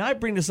 Now, I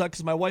bring this up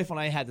because my wife and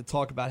I had to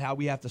talk about how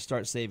we have to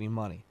start saving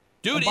money.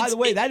 Dude, and by the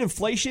way, that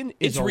inflation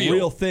is a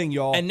real thing,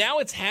 y'all. And now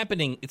it's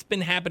happening. It's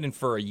been happening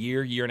for a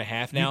year and a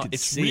half now. could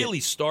It's see really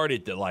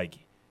started to like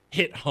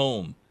hit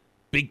home.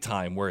 big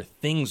time where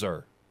things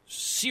are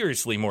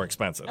seriously more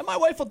expensive. And my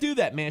wife will do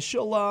that, man.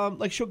 She'll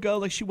she'll go,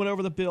 like she went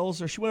over the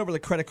bills or she went over the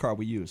credit card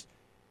we used.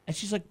 And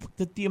she's like,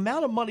 the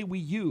amount of money we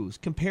use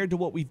compared to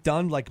what we've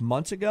done like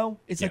months ago,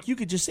 it's like you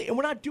could just say, and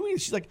we're not doing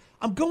it. She's like,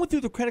 I'm going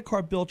through the credit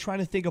card bill trying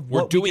to think of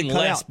We're what we doing can cut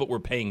less, out. but we're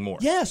paying more.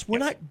 Yes, we're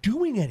not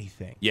doing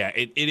anything. Yeah,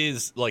 it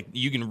is like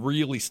you can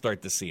really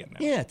start to see it now.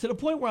 Yeah, to the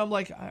point where I'm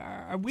like,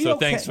 are we So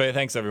okay?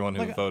 thanks everyone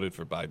who Like, voted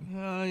for Biden.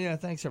 Yeah,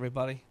 thanks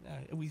everybody.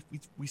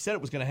 We said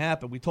it was going to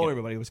happen. We told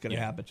everybody it was going to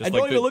happen. just And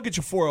like don't even look at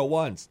your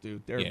 401s,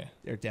 dude.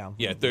 They're down.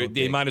 Yeah, Real they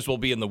big. might as well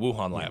be in the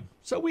Wuhan lab.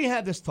 So we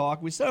had this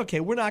talk. We said,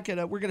 okay, we're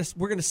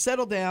gonna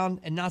settle down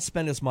and not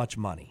spend as much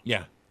money.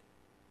 Yeah.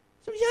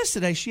 So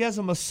yesterday she has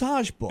a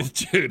massage book.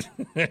 Dude.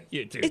 Yeah,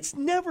 dude. It's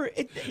never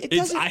it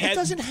It's-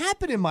 doesn't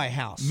happen in my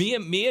house. Me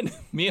and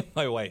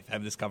my wife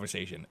have this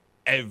conversation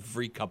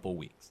every couple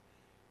weeks.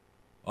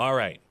 All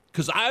right,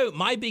 because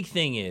my big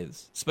thing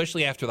is,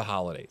 especially after the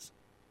holidays,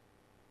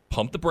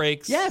 pump the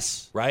brakes.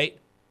 Yes. Right.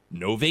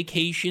 No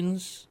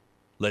vacations.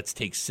 Let's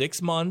take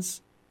 6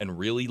 months and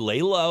really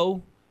lay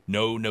low.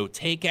 No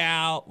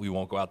takeout. We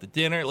won't go out to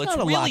dinner. Let's not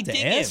a really lot to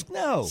dig ask, in.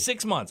 no.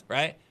 6 months,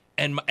 right?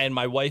 And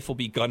my wife will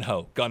be gun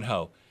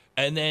ho,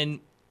 and then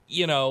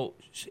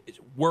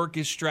work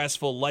is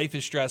stressful, life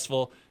is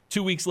stressful.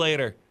 2 weeks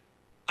later,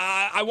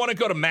 I want to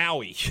go to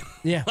Maui.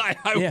 Yeah.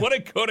 I want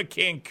to go to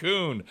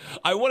Cancun.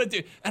 I want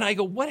to do, and I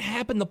go, what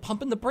happened to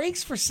pumping the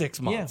brakes for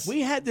 6 months? Yeah,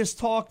 we had this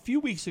talk a few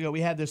weeks ago.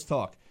 We had this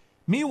talk.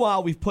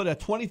 Meanwhile, we've put a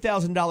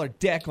 $20,000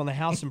 deck on the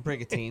house in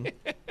Brigantine,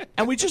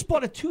 and we just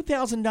bought a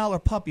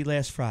 $2,000 puppy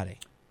last Friday.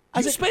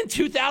 You spent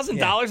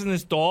 $2,000 on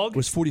this dog? It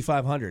was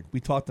 $4,500.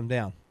 We talked them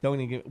down.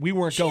 We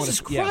weren't going.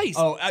 Jesus Yeah. Christ!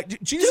 Oh,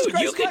 Jesus Dude,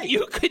 Christ!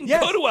 you can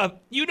Yes. go to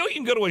you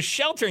can go to a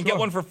shelter and get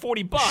one for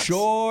 $40.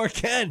 Sure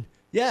can.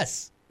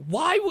 Yes.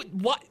 Why?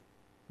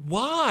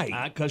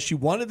 Because she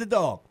wanted the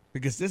dog.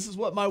 Because this is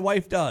what my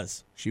wife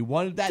does. She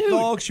wanted that Dude,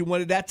 dog. She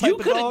wanted that type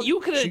of dog. You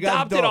could have She got a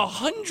adopted dog.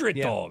 100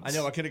 Yeah, dogs. I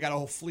know. I could have got a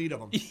whole fleet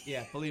of them.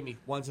 Yeah, believe me,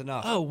 one's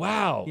enough. Oh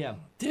wow. Yeah.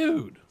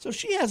 Dude. So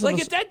she has Like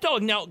if that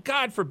dog now,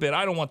 God forbid,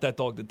 I don't want that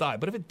dog to die.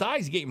 But if it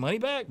dies, you get your money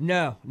back.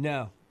 No.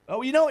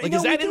 Oh, you know, Like,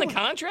 is that in the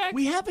contract?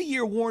 We have a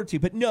year warranty,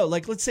 but no.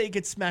 Like, let's say it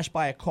gets smashed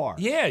by a car.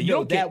 Yeah, you no,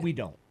 don't get- that we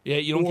don't. Yeah,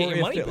 you don't Or get your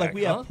if money back. Like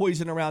we huh? have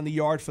poison around the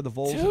yard for the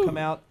voles to Dude. come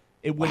out.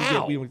 It wouldn't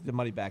Wow. we wouldn't get the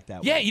money back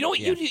that Yeah, way. you know what?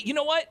 You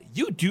know what?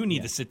 You do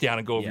need to sit down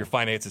and go over your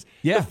finances.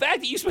 Yeah. The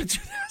fact that you spent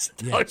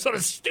 $2,000 on a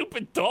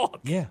stupid dog.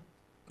 Yeah.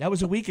 That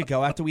was a week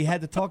ago after we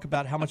had to talk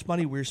about how much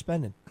money we were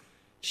spending.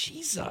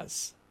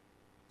 Jesus.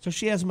 So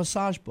she has a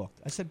massage booked.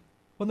 I said,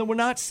 well, then we're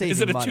not saving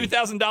Is it a money.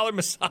 $2,000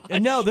 massage?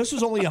 And no, this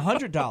was only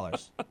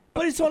 $100.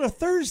 But it's on a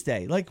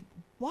Thursday. Like,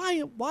 why?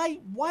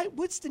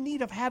 What's the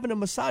need of having a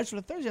massage for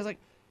a Thursday? I was like,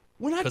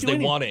 we're not Because doing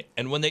they it. want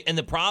it. And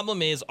the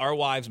problem is our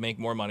wives make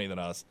more money than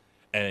us.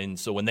 And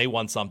so when they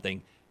want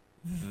something,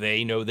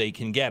 they know they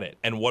can get it.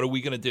 And what are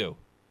we going to do?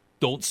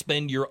 Don't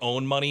spend your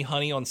own money,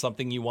 honey, on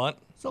something you want?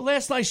 So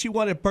last night she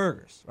wanted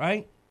burgers,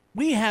 right?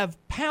 We have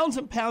pounds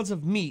and pounds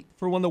of meat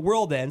for when the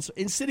world ends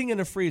and sitting in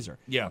the freezer.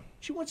 Yeah.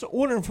 She wants to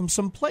order them from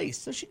some place.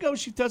 So she goes,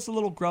 she does the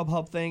little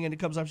Grubhub thing, and it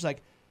comes up. She's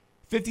like,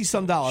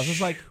 $50-some. I was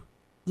like,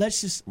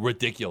 let's just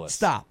Ridiculous.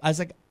 stop. I was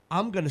like,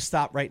 I'm going to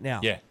stop right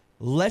now. Yeah.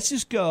 Let's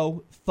just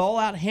go thaw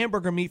out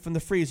hamburger meat from the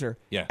freezer.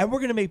 Yeah. And we're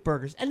going to make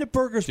burgers. And the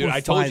burgers Dude, were I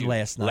told fine you,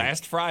 last night.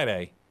 last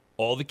Friday,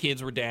 all the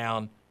kids were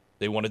down.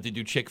 They wanted to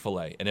do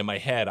Chick-fil-A. And in my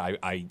head,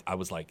 I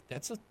was like,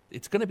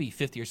 it's going to be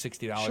 $50 or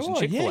 $60 in Sure,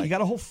 Chick-fil-A. yeah, you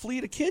got a whole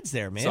fleet of kids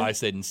there, man. So I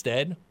said,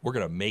 instead, we're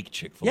going to make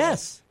Chick-fil-A.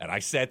 Yes. And I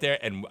sat there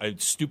and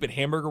stupid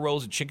hamburger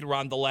rolls and chicken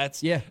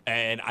rondelettes. Yeah.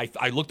 And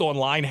I looked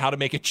online how to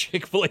make a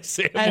Chick-fil-A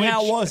sandwich. And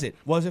how was it?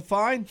 Was it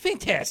fine?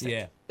 Fantastic.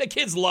 Yeah. The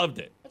kids loved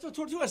it. That's what I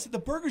told you. I said the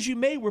burgers you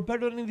made were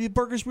better than the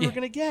burgers we were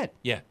going to get.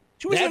 Yeah.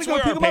 She was going That's to go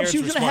where pick our them up. parents She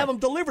was were going to have smart.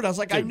 them delivered. I was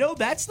like, I Dude. know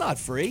that's not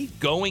free.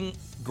 Growing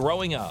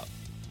up,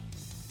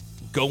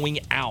 going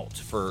out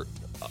for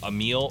a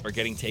meal or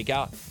getting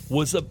takeout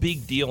was a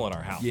big deal in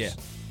our house. Yeah.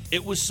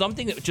 It was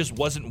something that just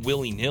wasn't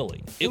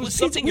willy-nilly. It was was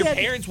something pizza. your We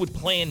had- parents would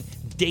plan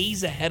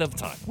days ahead of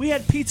time. We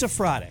had Pizza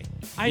Friday.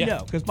 I Yeah.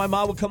 know, because my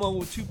mom would come home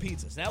with 2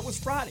 pizzas. That was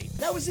Friday.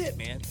 That was it,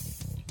 man.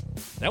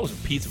 That was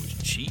when pizza was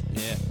cheap.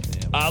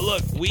 Yeah.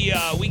 Look, we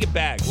get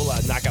back. We'll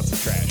knock out some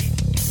trash.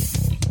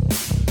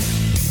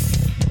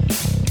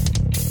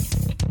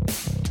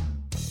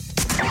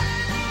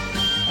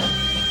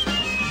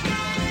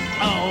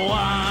 Oh,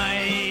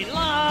 I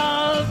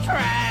love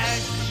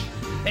trash.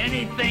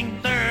 Anything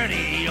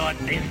dirty or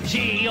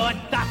dingy or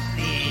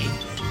dusty.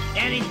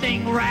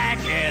 Anything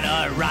ragged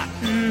or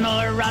rotten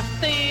or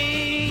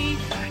rusty.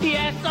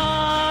 Yes,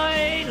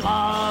 I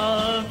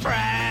love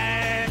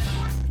trash.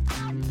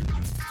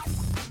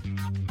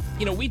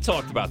 You know, we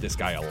talked about this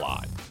guy a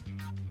lot,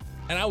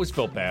 and I always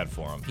felt bad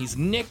for him. He's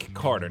Nick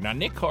Carter. Now,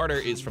 Nick Carter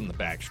is from the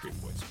Backstreet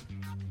Boys,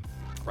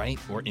 right?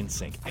 Or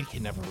NSYNC. I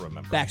can never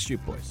remember.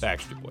 Backstreet Boys.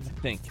 Backstreet Boys. I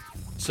think.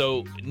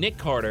 So Nick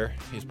Carter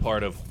is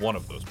part of one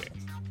of those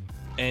bands,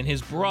 and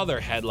his brother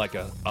had like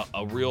a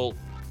real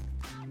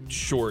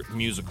short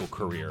musical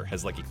career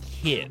as like a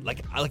kid, like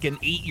an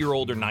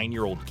 8-year-old or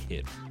 9-year-old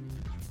kid.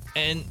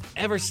 And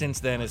ever since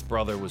then, his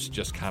brother was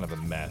just kind of a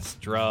mess.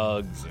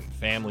 Drugs and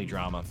family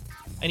drama.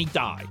 And he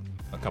died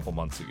a couple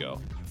months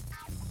ago.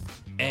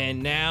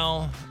 And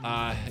now,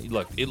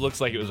 look, it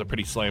looks like it was a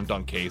pretty slam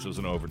dunk case. It was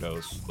an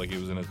overdose. Like, he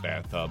was in his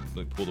bathtub,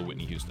 the pool of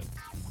Whitney Houston.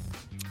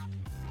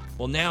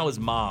 Well, now his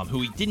mom,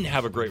 who he didn't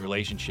have a great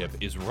relationship,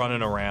 is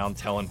running around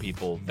telling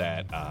people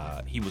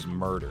that he was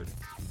murdered.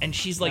 And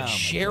she's like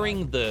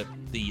sharing the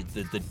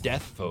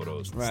death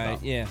photos and Right,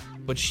 stuff. yeah.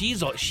 But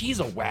she's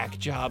a whack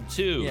job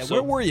too. Yeah, So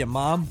where were you,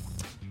 Mom?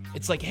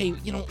 it's like, hey,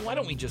 why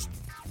don't we just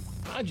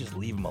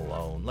leave him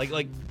alone?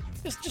 Like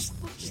just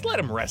let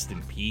him rest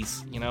in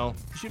peace, You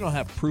don't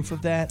have proof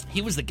of that?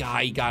 He was the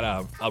guy, he got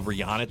a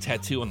Rihanna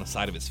tattoo on the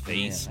side of his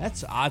face. Yeah,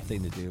 that's an odd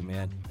thing to do,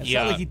 man. It's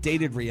Yeah. not like he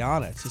dated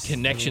Rihanna. It's just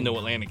Connection to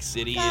Atlantic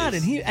City. God,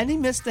 is, and he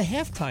missed the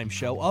halftime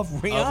show of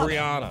Rihanna. Of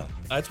Rihanna.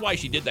 That's why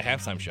she did the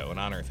halftime show in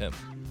honor of him.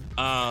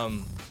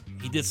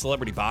 He did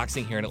celebrity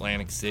boxing here in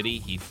Atlantic City.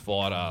 He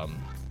fought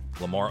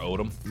Lamar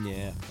Odom.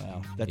 Yeah,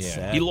 wow, that's Yeah,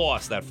 sad. he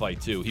lost that fight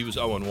too. He was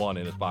 0-1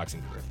 in his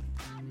boxing career.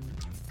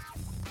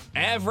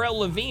 Avril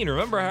Lavigne,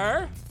 remember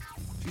her?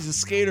 She's a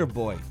skater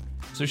boy.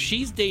 So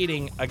she's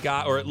dating a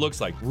guy, or it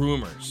looks like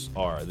rumors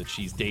are that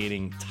she's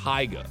dating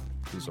Tyga,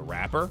 who's a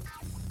rapper.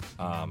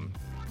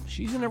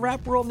 She's in the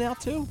rap world now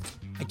too.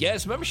 I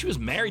guess. Remember, she was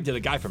married to the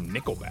guy from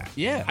Nickelback.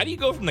 Yeah. How do you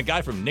go from the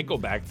guy from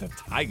Nickelback to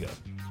Tyga?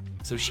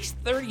 So she's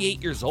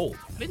 38 years old.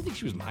 I didn't think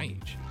she was my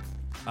age.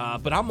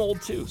 But I'm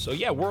old too. So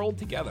yeah, we're old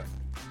together.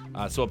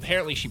 So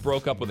apparently she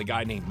broke up with a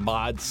guy named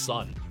Mod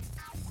Sun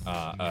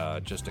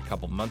just a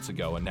couple months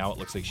ago, and now it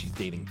looks like she's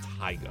dating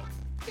Tyga.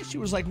 Yeah, she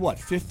was like, what,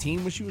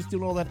 15 when she was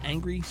doing all that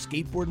angry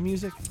skateboard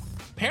music?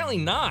 Apparently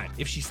not.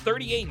 If she's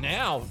 38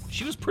 now,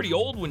 she was pretty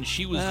old when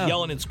she was Wow.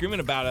 yelling and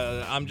screaming about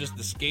I'm just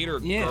a skater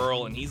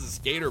girl and he's a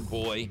skater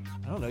boy.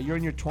 I don't know. You're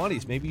in your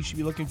 20s. Maybe you should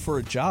be looking for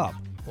a job.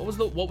 What was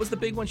the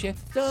big one she had?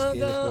 Don't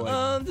Boy.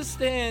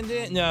 understand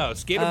it. No,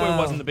 Skater Boy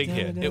wasn't the big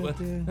hit. It was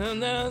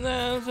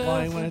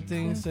Why one of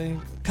things say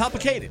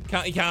complicated.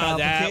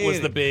 That was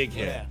the big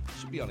hit. Yeah,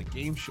 should be on a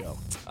game show.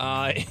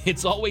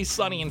 It's Always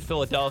Sunny in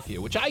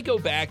Philadelphia, which I go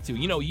back to.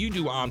 You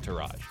do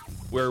Entourage,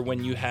 where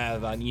when you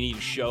have you need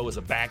a show as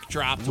a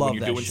backdrop to Love when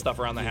you're that doing show. stuff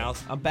around the Yeah.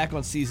 house. I'm back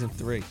on season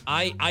 3.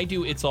 I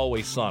do It's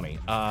Always Sunny.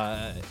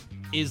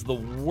 Is the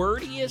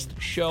wordiest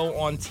show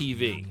on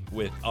TV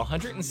with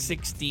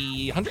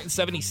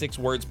 176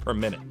 words per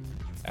minute.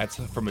 That's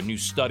from a new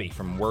study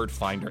from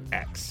Wordfinder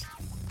X,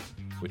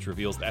 which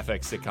reveals the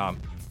FX sitcom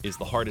is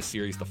the hardest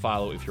series to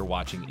follow if you're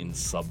watching in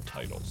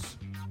subtitles.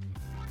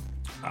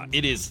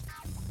 It is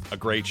a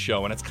great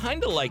show, and it's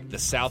kind of like the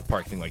South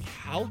Park thing. Like,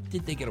 how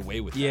did they get away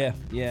with that?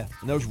 Yeah.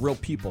 And those real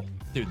people.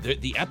 Dude,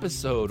 the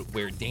episode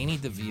where Danny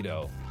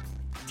DeVito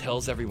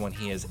tells everyone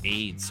he has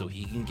AIDS so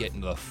he can get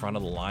into the front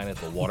of the line at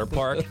the water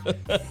park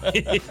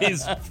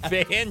is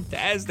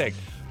fantastic.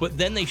 But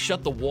then they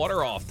shut the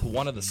water off to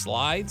one of the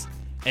slides,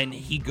 and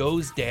he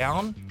goes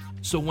down.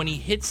 So when he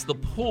hits the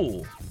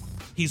pool,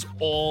 he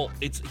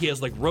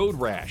has like road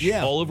rash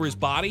all over his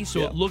body,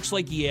 so it looks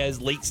like he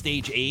has late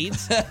stage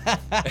AIDS.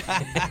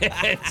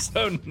 And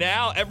so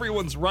now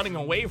everyone's running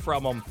away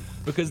from him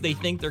because they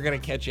think they're going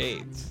to catch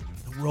AIDS.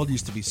 The world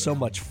used to be so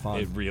much fun.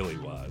 It really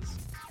was.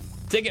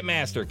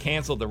 Ticketmaster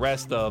canceled the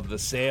rest of the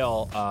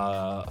sale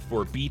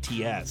for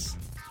BTS.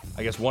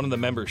 I guess one of the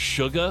members,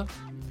 Suga,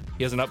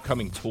 he has an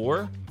upcoming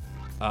tour.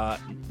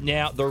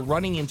 Now they're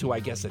running into, I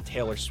guess, a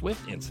Taylor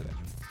Swift incident.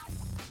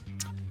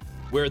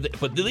 But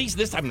at least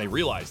this time they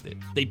realized it.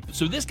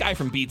 So this guy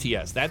from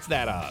BTS, that's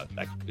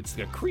it's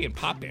a Korean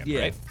pop band,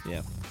 right?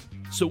 Yeah.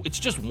 So it's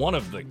just one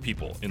of the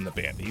people in the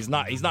band. He's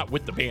not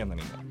with the band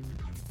anymore.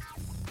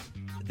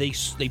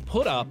 They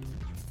put up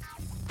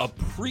a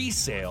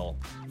pre-sale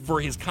for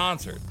his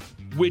concert,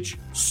 which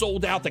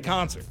sold out the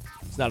concert.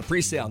 It's not a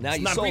pre-sale. Now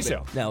you not a sold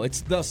pre-sale. it. No,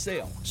 it's the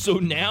sale. So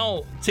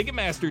now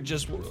Ticketmaster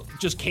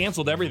just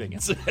canceled everything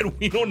and said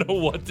we don't know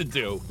what to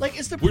do. Like,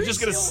 is the We're just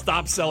gonna pre-sale-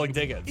 stop selling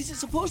tickets. Is it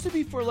supposed to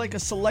be for like a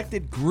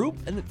selected group?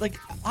 And like,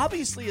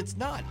 obviously it's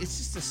not. It's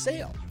just a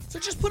sale. So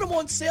just put them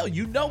on sale.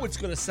 You know it's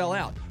going to sell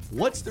out.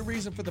 What's the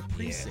reason for the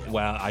pre-sale?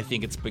 Well, I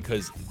think it's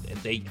because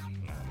they.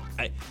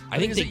 I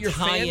think is they it your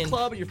tie fan in,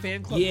 club? Your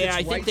fan club? Yeah, gets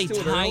I think rights they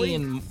to it tie early?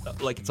 in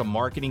like it's a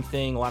marketing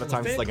thing. A lot of Well,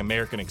 times it's like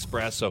American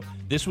Express. So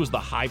this was the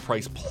high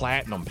price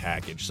platinum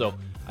package. So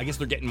I guess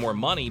they're getting more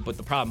money. But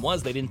the problem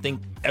was they didn't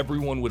think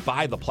everyone would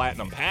buy the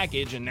platinum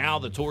package, and now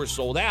the tour's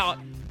sold out.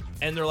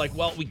 And they're like,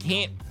 well, we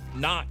can't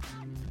not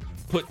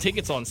put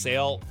tickets on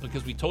sale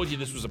because we told you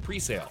this was a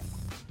pre-sale.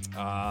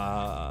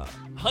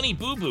 Honey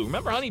Boo Boo,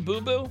 remember Honey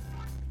Boo Boo?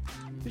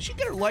 Did she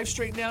get her life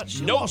straightened out?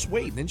 She Nope. lost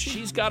weight, didn't she?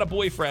 She's got a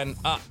boyfriend.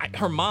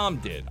 Her mom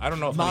did. I don't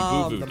know if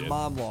Honey Boo Boo did. The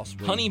mom lost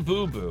weight. Honey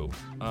Boo Boo,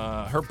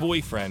 her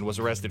boyfriend was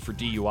arrested for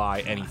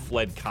DUI and he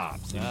fled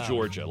cops in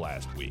Georgia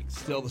last week.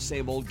 Still the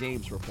same old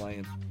games we're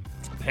playing.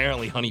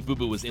 Apparently, Honey Boo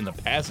Boo was in the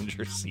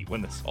passenger seat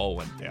when this all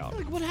went down.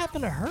 Like, what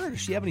happened to her?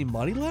 Does she have any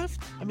money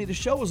left? I mean, the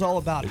show was all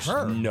about There's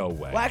her. no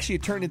way. Well, actually,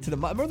 it turned into the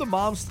mom. Remember the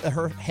mom's,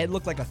 her head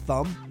looked like a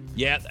thumb?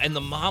 Yeah, and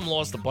the mom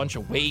lost a bunch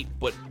of weight,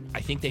 but I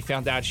think they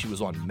found out she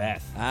was on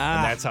meth.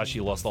 And that's how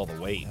she lost all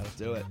the weight. Let's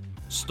do it.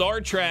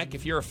 Star Trek,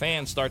 if you're a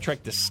fan, Star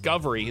Trek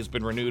Discovery has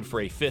been renewed for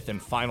a 5th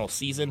and final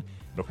season.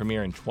 It'll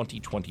premiere in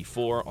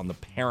 2024 on the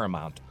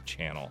Paramount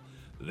Channel.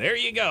 There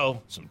you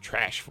go. Some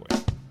trash for you.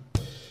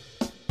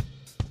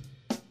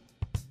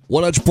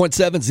 100.7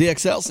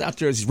 ZXL, South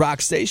Jersey's Rock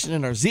Station,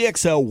 and our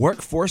ZXL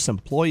Workforce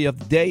Employee of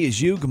the Day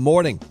is you. Good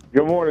morning.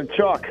 Good morning,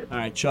 Chuck. All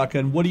right, Chuck,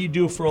 and what do you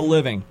do for a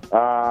living?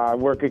 I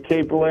work at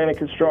Cape Atlantic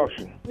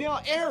Construction. Now,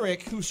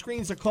 Eric, who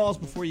screens the calls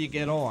before you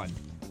get on,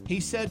 he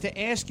said to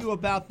ask you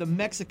about the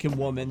Mexican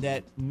woman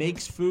that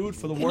makes food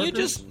for the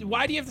workers.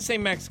 Why do you have to say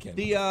Mexican?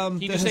 Can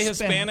you just say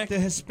Hispanic? The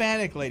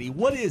Hispanic lady.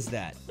 What is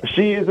that?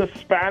 She is a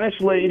Spanish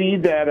lady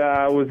that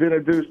was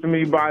introduced to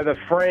me by the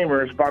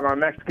framers, by my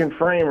Mexican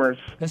framers.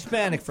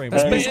 Hispanic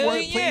framers. Please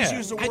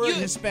use the word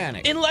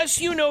Hispanic. Unless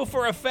you know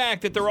for a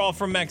fact that they're all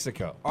from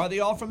Mexico. Are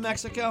they all from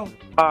Mexico?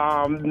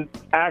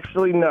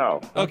 Actually,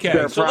 no. Okay.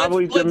 They're so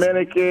probably let's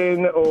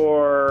Dominican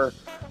or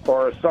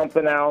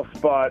something else,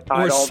 but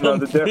I don't know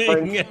the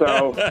difference.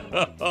 So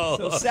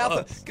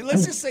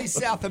let's just say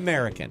South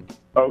American.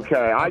 Okay,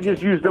 I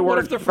just use the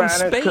word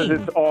Spanish because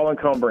it's all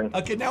encumbering.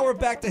 Okay, now we're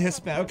back to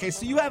Hispanic. Okay,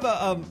 so you have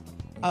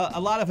a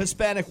lot of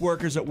Hispanic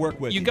workers that work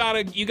with you.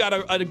 You got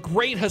a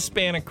great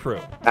Hispanic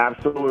crew.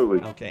 Absolutely.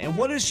 Okay, and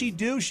what does she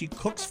do? She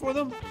cooks for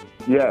them?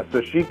 Yeah,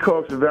 so she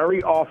cooks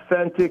very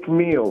authentic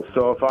meals.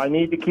 So if I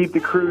need to keep the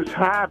crews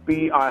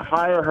happy, I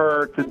hire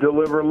her to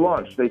deliver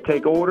lunch. They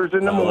take orders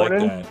in the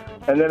morning,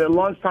 and then at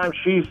lunchtime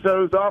she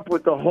shows up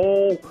with the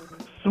whole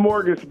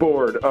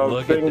smorgasbord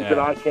of things that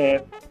I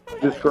can't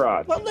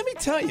describe. Well, let me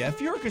tell you,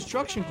 if you're a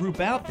construction group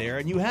out there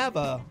and you have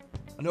an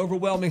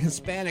overwhelming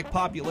Hispanic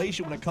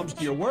population when it comes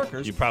to your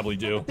workers, you probably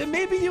do. Then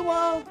maybe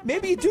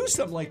you do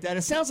something like that.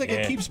 It sounds like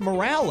it keeps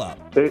morale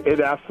up. It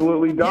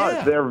absolutely does.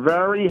 Yeah. They're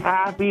very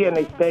happy and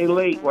they stay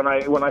late when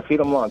I feed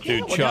them lunch.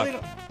 Dude,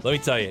 Chuck, let me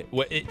tell you,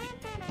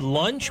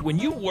 lunch when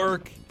you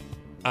work,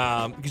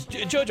 because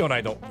JoJo and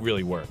I don't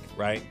really work,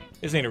 right?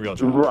 This ain't a real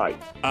job,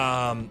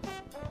 right?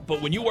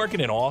 But when you work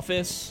in an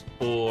office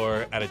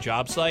or at a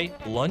job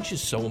site, lunch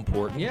is so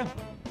important. Yeah.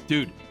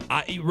 Dude,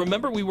 I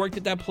remember we worked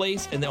at that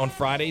place, and on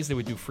Fridays they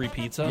would do free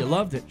pizza. You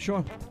loved it,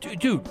 sure.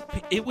 Dude,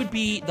 it would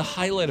be the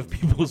highlight of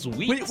people's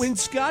weeks. When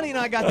Scotty and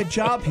I got the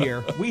job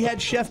here, we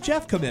had Chef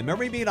Jeff come in.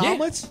 Remember he made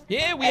omelets?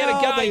 Yeah, we had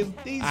a guy.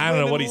 I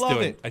don't know what he's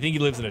doing. It. I think he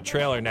lives in a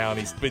trailer now, and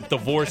he's been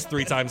divorced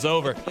 3 times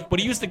over. But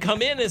he used to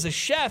come in as a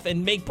chef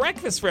and make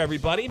breakfast for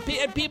everybody,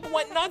 and people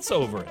went nuts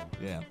over it.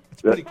 Yeah.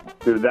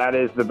 Dude, that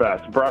is the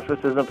best.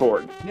 Breakfast is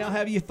important. Now,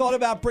 have you thought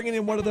about bringing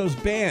in one of those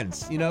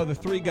bands? You know, the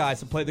 3 guys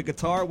that play the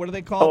guitar. What are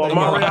they called? Oh, a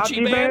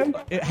mariachi band?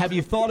 Have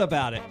you thought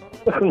about it?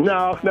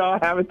 No, I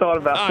haven't thought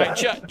about that. All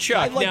right, Chuck.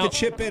 I'd like to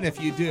chip in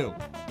if you do.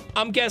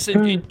 I'm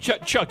guessing,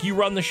 Chuck, you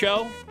run the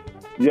show?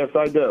 Yes,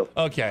 I do.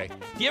 Okay.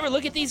 Do you ever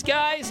look at these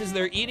guys as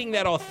they're eating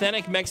that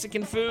authentic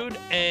Mexican food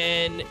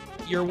and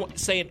you're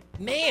saying,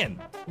 man,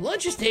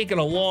 lunch is taking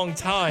a long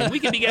time. We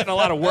could be getting a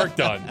lot of work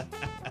done.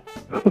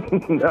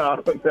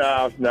 No.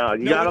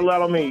 You got to let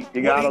them eat.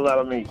 You got to let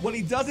them eat. What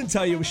he doesn't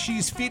tell you is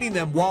she's feeding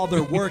them while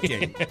they're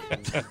working.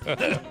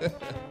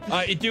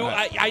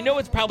 I know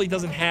it probably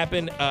doesn't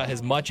happen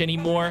as much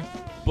anymore,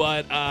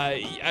 but,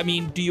 I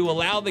mean, do you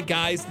allow the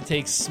guys to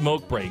take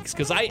smoke breaks?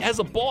 Because as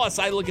a boss,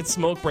 I look at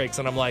smoke breaks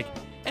and I'm like,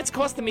 it's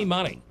costing me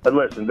money. But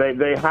listen,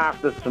 they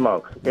have to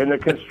smoke. In the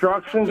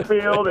construction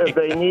field, if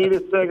they need a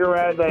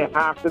cigarette, they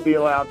have to be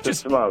allowed to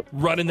smoke.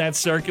 Running that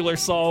circular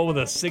saw with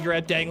a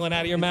cigarette dangling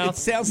out of your mouth?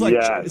 It sounds like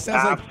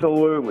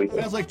absolutely.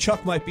 Sounds like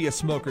Chuck might be a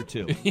smoker,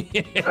 too.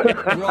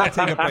 We're all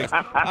taking breaks.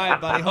 All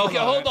right, buddy.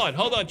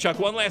 Hold on, Chuck.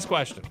 One last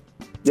question.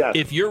 Yes.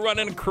 If you're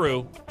running a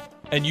crew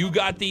and you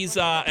got these,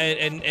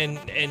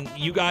 and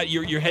you got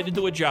you're headed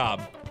to a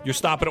job, you're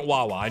stopping at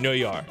Wawa. I know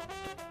you are.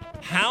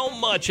 How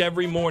much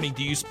every morning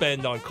do you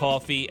spend on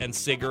coffee and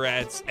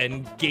cigarettes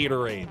and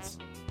Gatorades?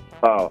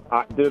 Oh,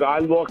 dude, I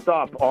looked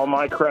up on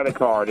my credit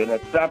card, and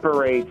it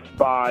separates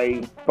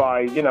by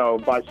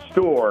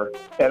store.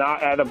 And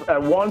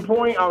at one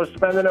point, I was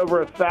spending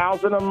over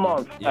 $1,000 a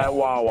month at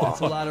Wawa. That's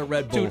a lot of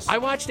Red Bulls. Dude, I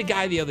watched a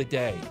guy the other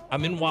day.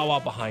 I'm in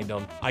Wawa behind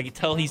him. I could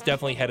tell he's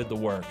definitely headed to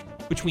work.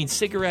 Between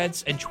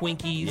cigarettes and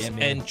Twinkies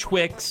and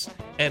Twix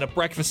and a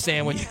breakfast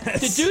sandwich.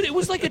 Yes. Dude, it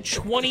was like a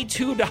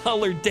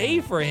 $22 day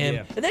for him.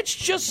 Yeah. And that's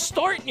just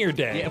starting your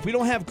day. Yeah, if we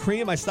don't have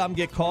cream, I stop and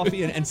get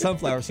coffee and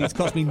sunflower seeds.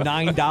 Cost me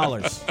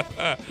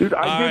 $9. Dude,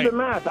 I did the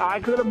math. I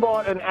could have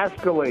bought an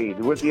Escalade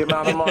with the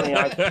amount of money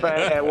I spent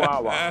at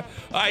Wawa.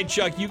 All right,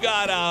 Chuck, you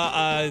got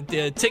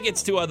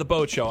tickets to the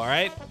boat show, all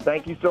right?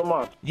 Thank you so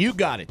much. You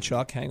got it,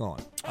 Chuck. Hang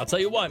on. I'll tell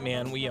you what,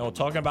 man. We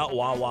talking about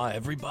Wawa.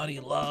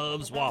 Everybody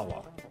loves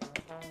Wawa.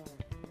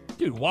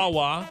 Dude,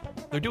 Wawa,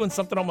 they're doing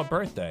something on my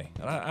birthday.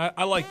 And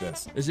I like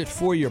this. Is it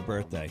for your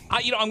birthday?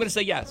 I'm going to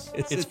say yes.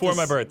 It's for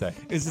my birthday.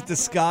 Is it the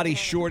Scotty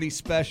Shorty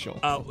special?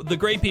 The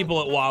great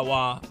people at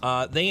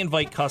Wawa, they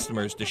invite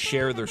customers to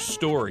share their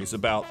stories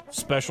about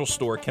special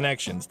store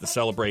connections to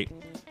celebrate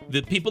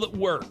the people that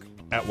work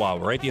at Wawa,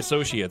 right? The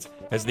associates,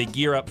 as they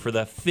gear up for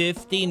the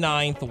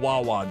 59th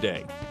Wawa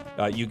Day.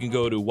 You can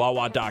go to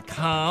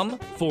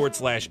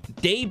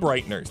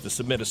wawa.com/daybrighteners to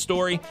submit a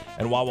story,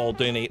 and Wawa will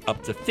donate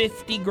up to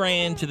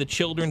 $50,000 to the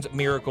Children's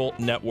Miracle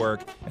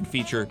Network and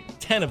feature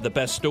 10 of the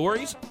best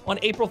stories on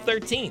April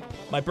 13th,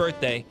 my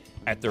birthday,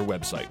 at their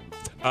website.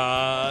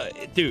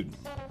 Dude,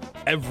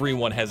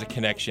 everyone has a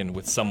connection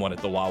with someone at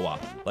the Wawa.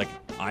 Like,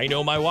 I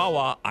know my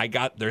Wawa.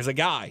 There's a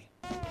guy,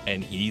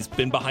 and he's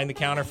been behind the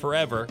counter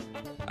forever.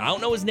 I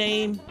don't know his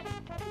name.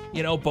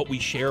 But we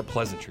share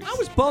pleasantries. I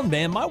was bummed,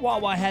 man. My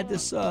Wawa had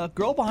this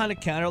girl behind the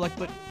counter,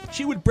 but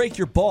she would break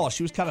your balls.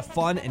 She was kind of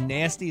fun and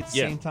nasty at the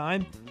same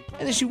time.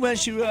 And then she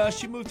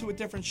moved to a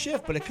different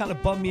shift, but it kind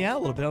of bummed me out a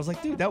little bit. I was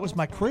like, dude, that was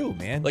my crew,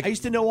 man. I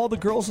used to know all the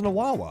girls in the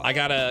Wawa. I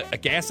got a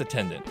gas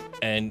attendant,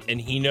 and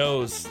he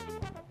knows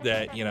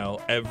that,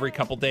 every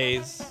couple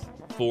days,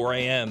 4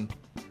 a.m.,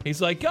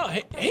 he's like, oh,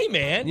 hey,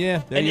 man.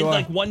 Yeah, there and you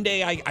then, are. One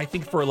day, I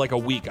think for a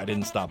week, I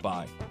didn't stop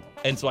by.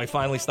 And so I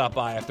finally stopped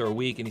by after a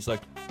week, and he's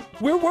like,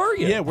 where were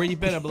you? Yeah, where you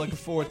been? I've been looking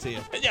forward to you.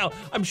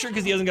 I'm sure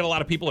because he doesn't get a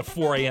lot of people at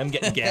 4 a.m.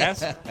 getting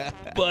gas.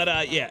 But,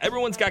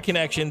 everyone's got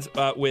connections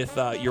with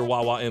your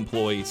Wawa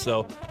employees.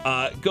 So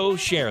go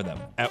share them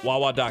at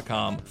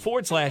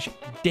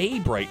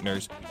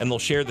wawa.com/daybrighteners, and they'll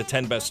share the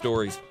 10 best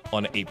stories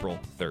on April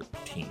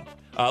 13th.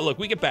 Look,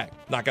 we get back.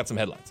 Knock out some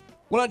headlines.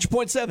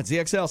 100.7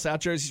 ZXL,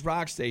 South Jersey's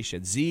rock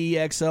station,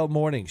 ZXL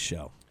Morning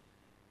Show.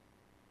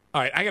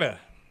 All right, I don't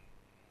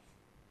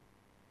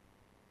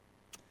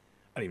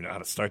even know how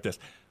to start this.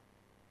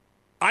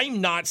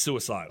 I'm not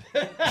suicidal.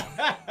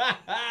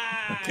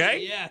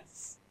 Okay?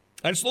 Yes.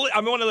 I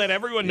want to let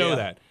everyone know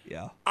that.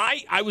 Yeah.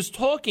 I was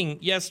talking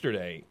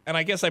yesterday, and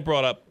I guess I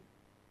brought up.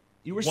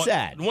 You were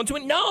sad.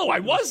 No,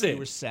 I wasn't. You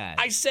were sad.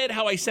 I said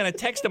how I sent a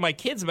text to my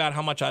kids about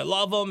how much I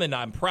love them and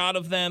I'm proud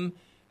of them,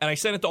 and I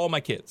sent it to all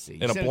my kids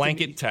in a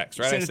blanket text.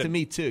 Right? You sent it to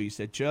me, too. You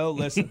said, Joe,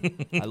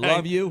 listen, I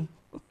love you.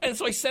 And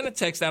so I sent a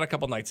text out a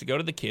couple nights ago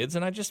to the kids,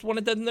 and I just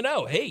wanted them to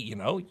know, hey,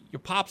 your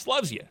pops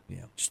loves you.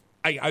 Yeah.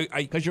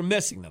 Because you're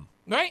missing them.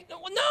 Right?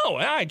 No,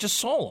 I just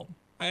saw them.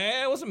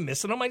 I wasn't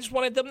missing them. I just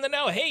wanted them to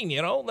know, hey,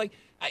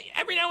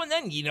 every now and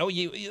then,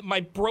 my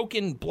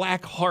broken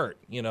black heart,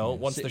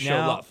 wants to show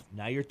love.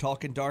 Now you're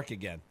talking dark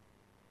again.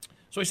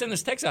 So I send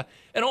this text out,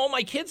 and all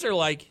my kids are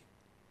like,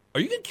 are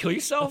you going to kill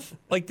yourself?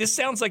 This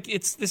sounds like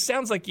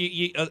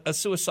a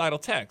suicidal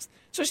text.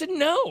 So I said,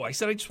 no. I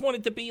said, I just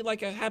wanted to be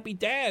like a happy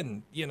dad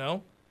and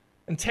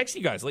text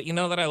you guys, let you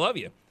know that I love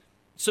you.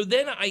 So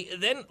then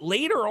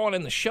later on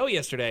in the show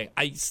yesterday,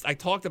 I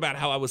talked about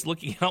how I was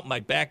looking out my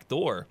back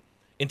door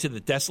into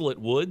the desolate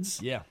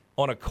woods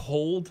on a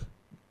cold,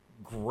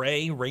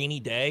 gray,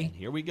 rainy day. And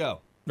here we go.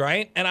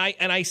 Right? And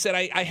I said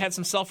I had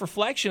some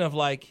self-reflection of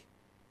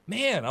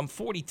man, I'm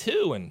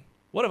 42 and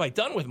what have I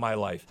done with my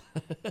life?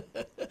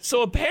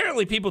 So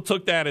apparently people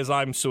took that as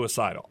I'm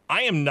suicidal.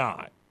 I am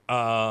not.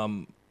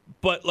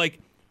 But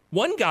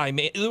one guy,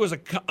 there was a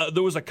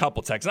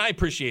couple texts, and I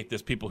appreciate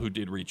this, people who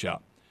did reach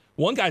out.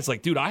 One guy's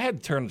like, dude, I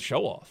had to turn the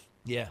show off.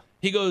 Yeah.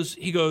 He goes,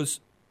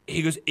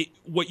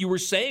 what you were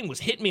saying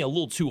was hit me a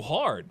little too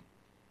hard.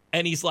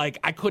 And he's like,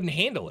 I couldn't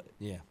handle it.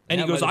 Yeah.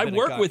 And he goes, I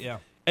work with,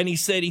 and he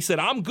said,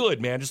 I'm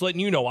good, man. Just letting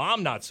you know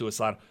I'm not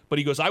suicidal. But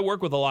he goes, I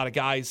work with a lot of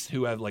guys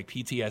who have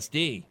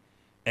PTSD.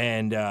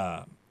 And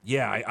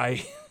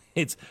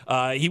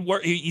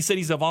he said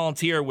he's a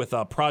volunteer with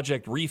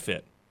Project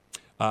Refit,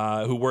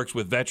 who works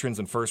with veterans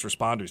and first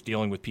responders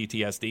dealing with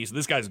PTSD. So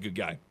this guy's a good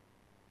guy.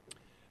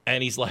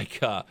 And he's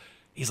like, yeah,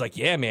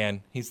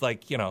 man. He's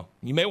like, you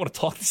may want to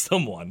talk to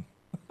someone.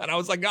 And I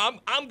was like, I'm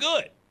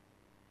good.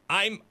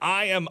 I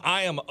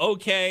am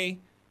okay.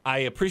 I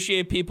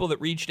appreciate people that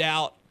reached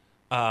out.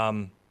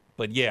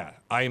 But yeah,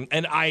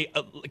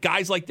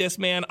 guys like this,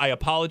 man, I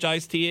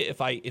apologize to you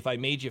if I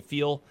made you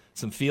feel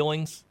some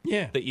feelings.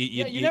 Yeah. That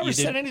you never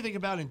said anything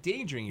about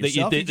endangering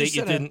yourself.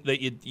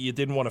 That you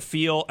didn't want to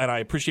feel, and I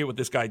appreciate what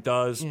this guy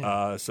does.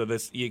 Yeah. So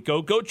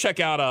go check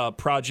out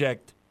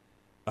Project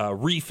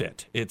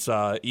Refit. It's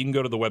you can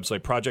go to the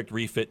website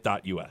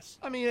projectrefit.us.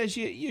 I mean, as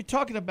you're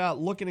talking about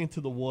looking into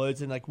the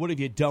woods and what have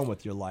you done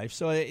with your life?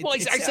 So it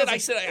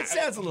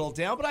sounds a little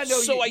down, but I know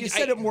you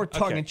said it more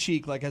tongue in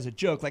cheek, as a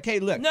joke. Hey,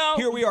 look,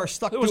 here we are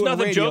stuck doing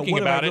nothing radio. Joking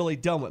what about have I really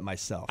done with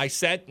myself? I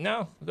said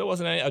no, there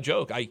wasn't a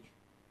joke. I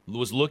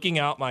was looking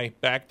out my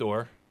back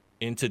door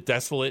into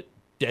desolate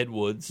dead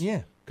woods.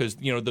 Yeah. Because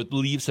the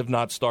leaves have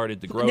not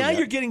started to grow yet.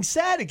 You're getting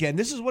sad again.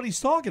 This is what he's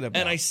talking about.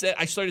 And I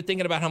started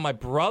thinking about how my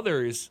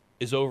brother's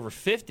is over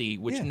 50,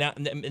 which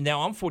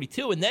now I'm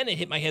 42, and then it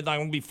hit my head that I'm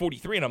going to be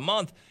 43 in a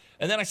month.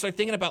 And then I started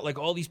thinking about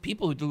all these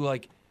people who do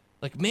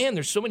man,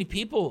 there's so many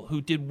people who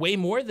did way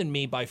more than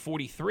me by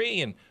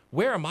 43, and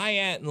where am I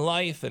at in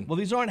life? And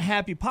these aren't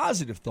happy,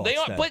 positive thoughts. They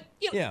are, then. but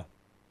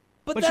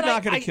But you're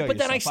not going to kill yourself. But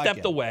then I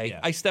stepped away. Yeah.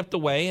 I stepped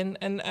away,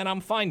 and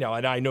I'm fine now.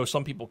 And I know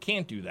some people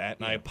can't do that,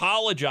 and I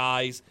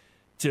apologize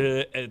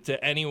to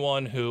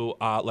anyone who,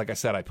 like I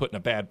said, I put in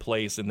a bad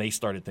place, and they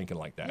started thinking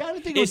like that. Yeah, I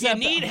didn't think if you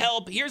need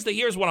help,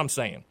 here's what I'm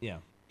saying. Yeah.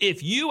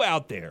 If you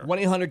out there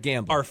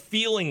 1-800-GAMBLER are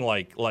feeling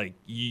like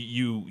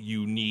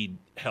you need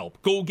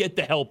help. Go get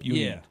the help you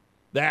Yeah. need.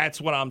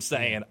 That's what I'm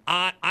saying.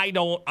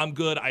 I'm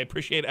good. I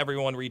appreciate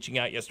everyone reaching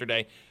out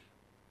yesterday.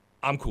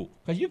 I'm cool.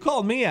 Because you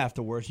called me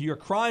afterwards. You're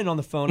crying on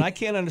the phone. I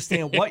can't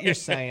understand what you're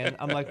saying.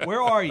 I'm like,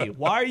 where are you?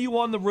 Why are you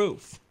on the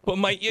roof? But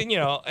I didn't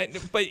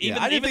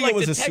think like it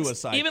was the a text,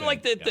 suicide even thing.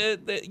 like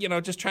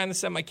the just trying to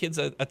send my kids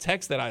a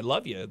text that I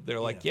love you.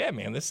 They're like, yeah,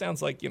 man, this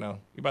sounds like you're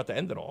about to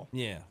end it all.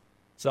 Yeah.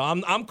 So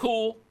I'm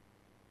cool.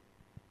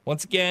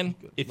 Once again,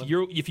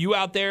 if you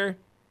out there,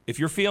 if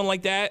you're feeling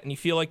like that and you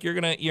feel like you're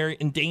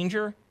in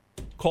danger,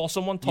 call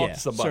someone, talk to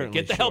somebody, certainly,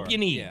 get the help sure. you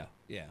need.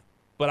 Yeah.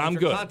 But If I'm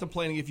you're good.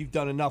 contemplating if you've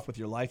done enough with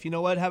your life. You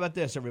know what? How about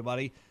this,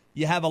 everybody?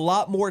 You have a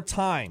lot more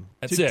time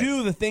That's to it.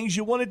 do the things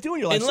you want to do in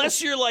your life.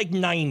 Unless you're like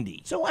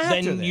 90, So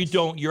after then this-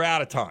 you're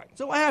out of time.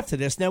 So after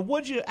this,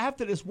 what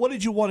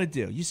did you want to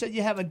do? You said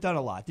you haven't done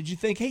a lot. Did you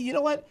think, hey, you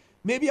know what?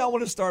 Maybe I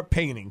want to start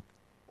painting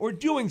or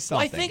doing Well,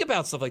 something. I think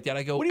about stuff like that.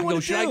 I go, What do you want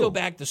to should I do? go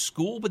back to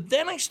school? But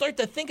then I start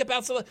to think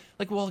about something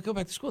like, well, I'll go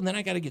back to school, and then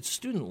I got to get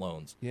student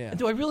loans. Yeah. And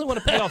do I really want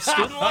to pay off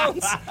student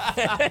loans?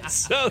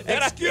 So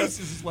then Excuses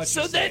is what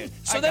you're saying.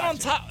 So then on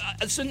top,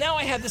 so now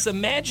I have this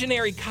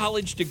imaginary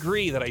college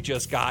degree that I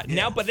just got.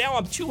 Now I'm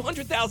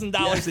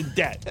 $200,000 in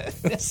debt.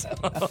 So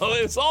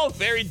it's all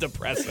very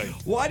depressing.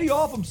 Why do you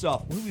off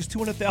himself? Well, he was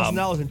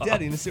 $200,000 in debt.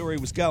 He didn't see where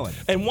he was going.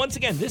 And once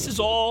again, this is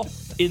all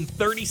in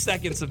 30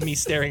 seconds of me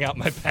staring out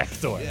my back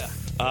door. Yeah.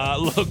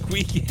 Look,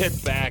 we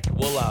get back.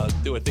 We'll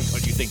do a thing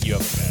called You Think You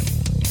Have It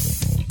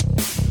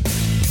Bad.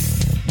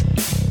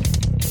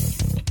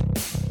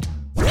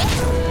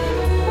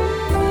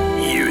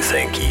 You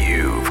think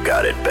you've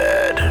got it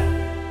bad.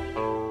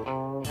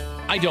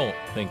 I don't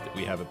think that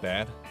we have it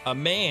bad. A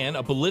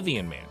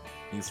Bolivian man,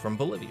 he's from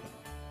Bolivia.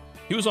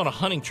 He was on a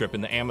hunting trip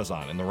in the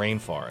Amazon, in the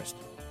rainforest.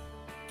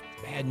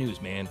 Bad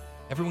news, man.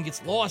 Everyone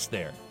gets lost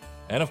there.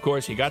 And of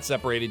course, he got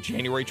separated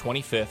January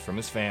 25th from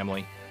his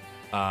family,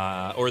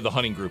 or the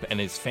hunting group, and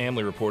his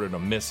family reported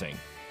him missing.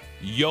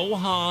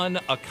 Johan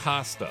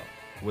Acosta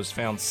was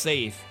found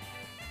safe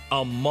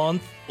a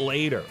month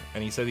later,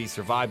 and he said he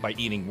survived by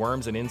eating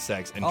worms and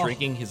insects and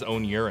drinking his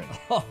own urine.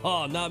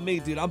 Oh, not me,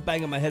 dude. I'm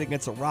banging my head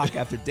against a rock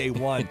after day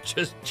one.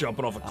 Just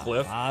jumping off a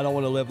cliff. I don't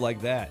want to live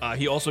like that.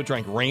 He also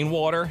drank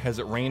rainwater, as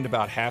it rained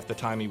about half the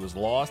time he was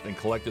lost, and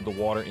collected the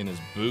water in his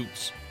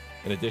boots.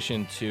 In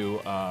addition to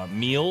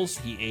meals,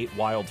 he ate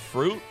wild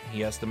fruit.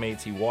 He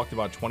estimates he walked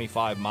about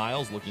 25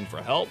 miles looking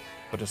for help,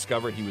 but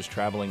discovered he was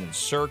traveling in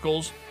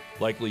circles,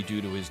 likely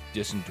due to his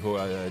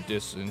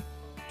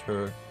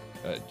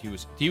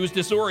he was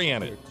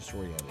disoriented.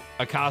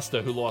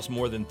 Acosta, who lost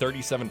more than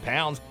 37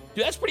 pounds.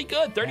 Dude, that's pretty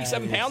good.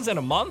 37 pounds in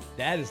a month?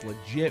 That is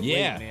legit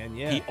weight, man.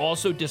 Yeah. He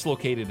also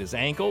dislocated his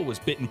ankle, was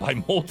bitten by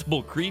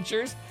multiple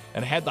creatures,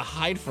 and had to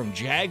hide from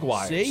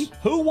jaguars. See?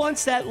 Who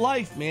wants that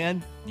life,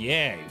 man?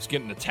 Yeah, he was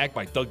getting attacked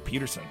by Doug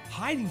Peterson.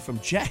 Hiding from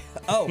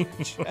Jaguars.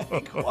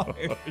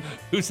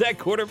 Who's that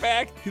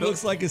quarterback? He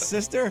looks like his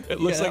sister. It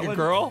looks like a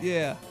girl?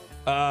 Yeah.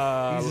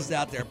 He's just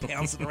out there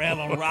pouncing around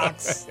on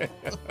rocks.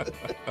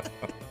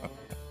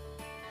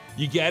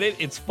 You get it?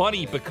 It's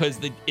funny because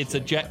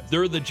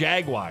they're the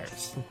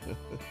Jaguars.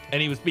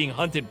 And he was being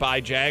hunted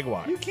by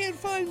jaguars. You can't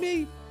find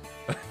me.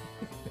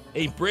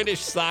 A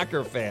British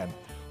soccer fan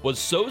was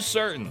so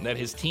certain that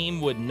his team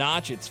would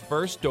notch its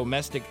first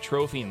domestic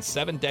trophy in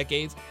 7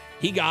 decades,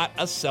 he got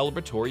a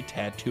celebratory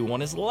tattoo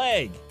on his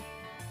leg.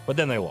 But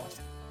then they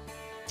lost.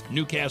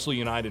 Newcastle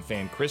United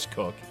fan Chris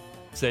Cook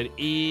said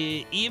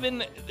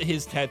even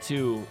his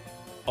tattoo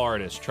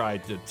artist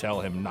tried to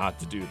tell him not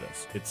to do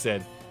this. It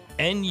said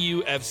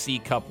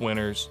NUFC Cup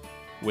winners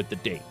with the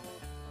date.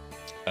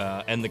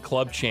 And the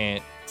club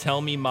chant, "Tell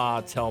me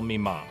ma, tell me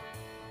ma."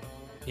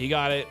 He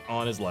got it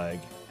on his leg.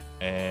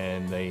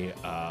 And they,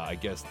 I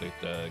guess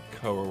the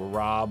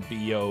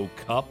Carabao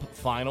Cup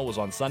final was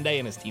on Sunday,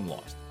 and his team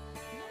lost.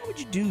 Why would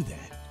you do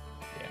that?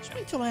 Just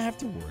wait till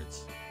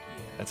afterwards.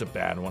 Yeah, that's a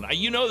bad one.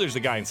 You know there's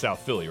a guy in South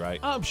Philly, right?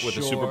 I'm With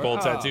sure. a Super Bowl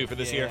tattoo for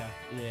this year?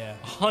 Yeah.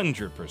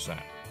 100%.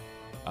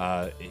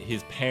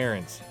 His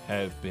parents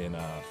have been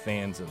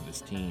fans of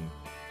this team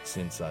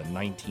since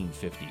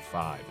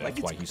 1955. That's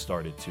why he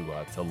started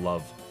to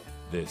love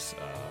this.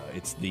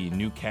 It's the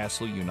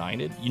Newcastle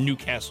United.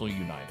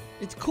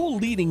 It's cool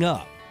leading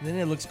up. Then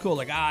it looks cool.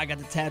 Like, I got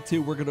the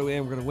tattoo. We're going to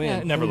win. Yeah,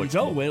 it never looks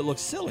cool. cool. Win, it looks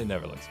silly. It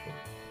never looks cool.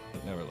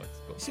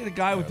 You see the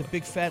guy with the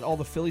big fat, all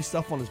the Philly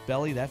stuff on his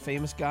belly? That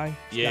famous guy?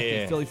 He's got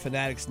the Philly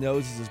Fanatics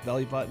nose as his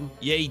belly button.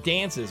 Yeah, he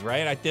dances,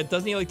 right?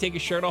 Doesn't he take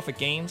his shirt off at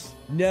games?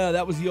 No,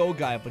 that was the old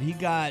guy. But he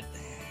got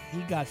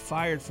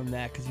fired from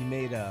that because he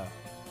made a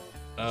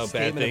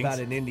statement about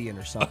an Indian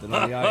or something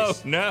on the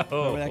ice. Oh, no.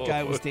 Remember that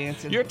guy was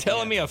dancing? You're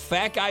telling me a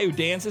fat guy who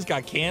dances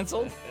got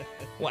canceled?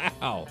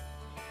 Wow.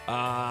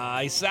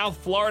 A South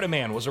Florida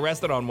man was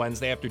arrested on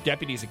Wednesday after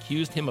deputies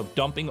accused him of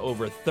dumping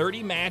over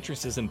 30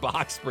 mattresses and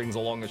box springs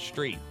along a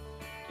street.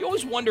 You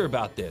always wonder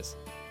about this,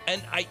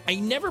 and I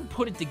never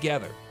put it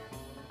together.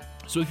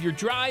 So if you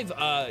drive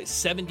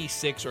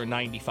 76 or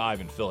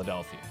 95 in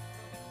Philadelphia,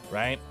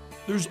 right,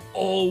 there's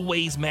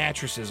always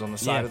mattresses on the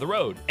side of the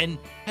road. And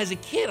as a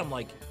kid, I'm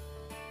like,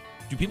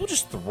 do people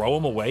just throw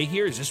them away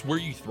here? Is this where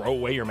you throw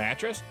away your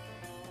mattress?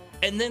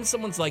 And then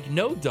someone's like,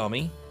 no,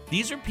 dummy.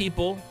 These are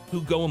people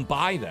who go and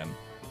buy them,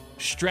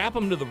 strap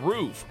them to the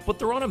roof, but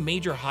they're on a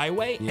major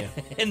highway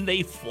and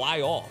they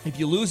fly off. If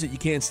you lose it, you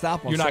can't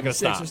stop. You're not going to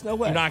stop. There's no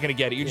way. You're not going to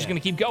get it. You're just going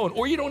to keep going.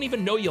 Or you don't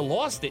even know you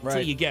lost it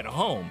until you get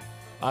home.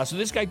 So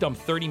this guy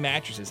dumped 30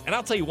 mattresses. And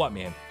I'll tell you what,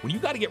 man, when you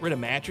got to get rid of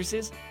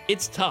mattresses,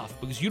 it's tough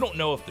because you don't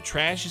know if the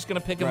trash is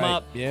going to pick them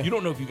up. Yeah. You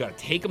don't know if you got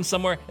to take them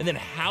somewhere. And then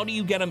how do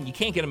you get them? You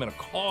can't get them in a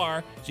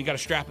car. So you got to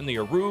strap them to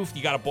your roof.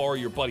 You got to borrow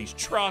your buddy's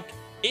truck.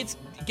 It's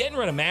getting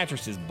rid of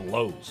mattresses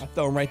blows. I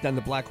throw them right down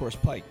the Black Horse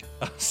Pike.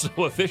 So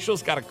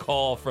officials got a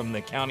call from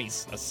the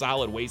county's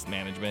solid waste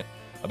management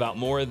about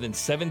more than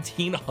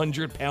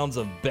 1,700 pounds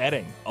of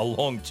bedding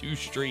along 2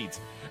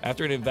 streets.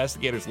 After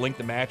investigators linked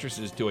the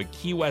mattresses to a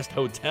Key West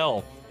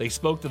hotel, they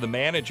spoke to the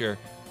manager,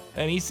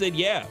 and he said,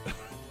 yeah,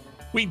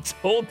 we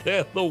told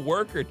the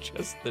worker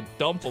just to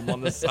dump them on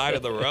the side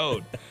of the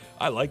road.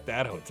 I like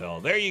that hotel.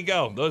 There you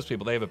go. Those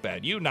people, they have it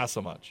bad. You, not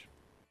so much.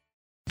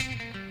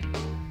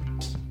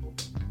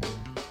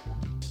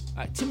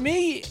 To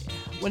me,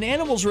 when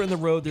animals are in the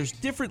road, there's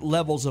different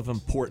levels of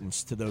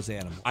importance to those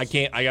animals. I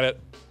gotta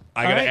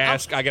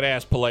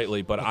ask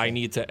politely, but I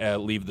need to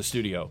leave the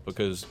studio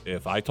because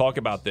if I talk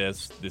about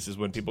this is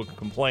when people can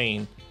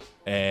complain,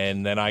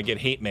 and then I get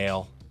hate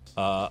mail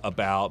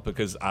about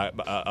because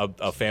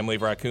a family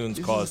of raccoons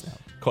caused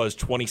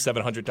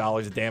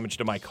 $2,700 of damage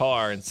to my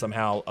car, and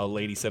somehow a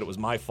lady said it was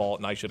my fault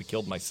and I should have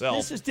killed myself.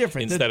 This is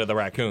different instead of the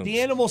raccoons.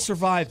 The animals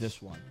survived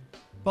this one,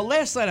 but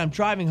last night I'm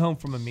driving home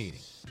from a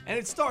meeting. And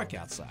it's dark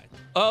outside.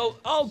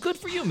 Oh, good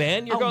for you,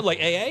 man. You're going like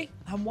AA?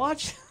 I'm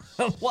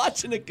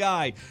watching a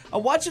guy.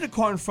 I'm watching a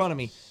car in front of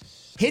me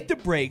hit the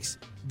brakes,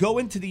 go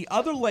into the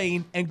other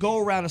lane, and go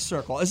around a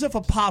circle as if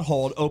a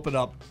pothole had opened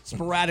up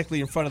sporadically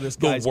in front of this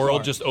guy's car. The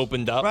world just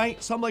opened up?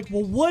 Right? So I'm like,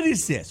 well, what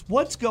is this?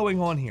 What's going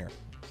on here?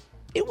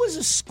 It was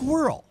a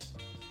squirrel.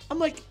 I'm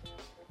like,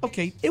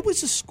 okay, it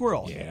was a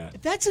squirrel. Yeah.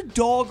 If that's a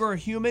dog or a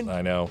human,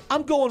 I know.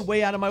 I'm going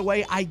way out of my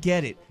way. I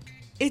get it.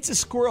 It's a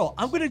squirrel.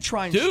 I'm going to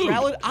try and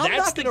straddle it. I'm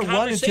not going to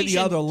run into the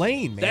other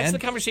lane, man. That's the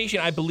conversation.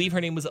 I believe her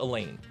name was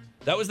Elaine.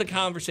 That was the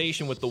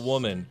conversation with the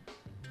woman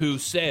who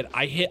said,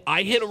 I hit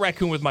a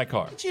raccoon with my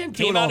car.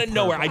 Came out of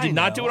nowhere. I did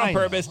not do it on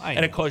purpose,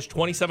 and it caused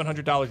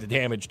 $2,700 of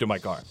damage to my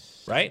car.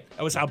 Right?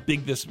 That was how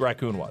big this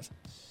raccoon was.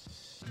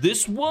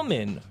 This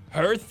woman,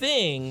 her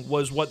thing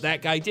was what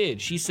that guy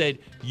did. She said,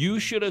 you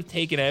should have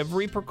taken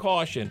every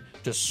precaution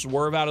to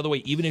swerve out of the way,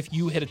 even if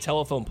you hit a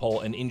telephone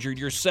pole and injured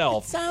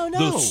yourself.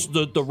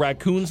 The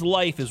raccoon's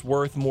life is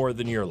worth more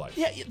than your life.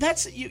 Yeah,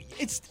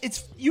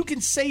 you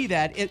can say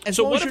that.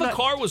 So what if a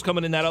car was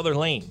coming in that other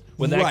lane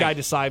when that guy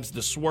decides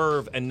to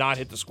swerve and not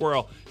hit the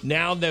squirrel?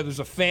 Now there's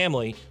a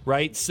family,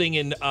 right,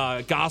 singing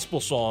gospel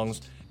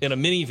songs in a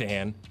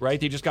minivan, right?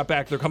 They just got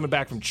back. They're coming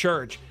back from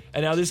church.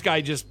 And now this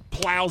guy just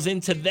plows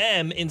into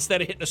them instead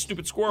of hitting a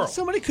stupid squirrel.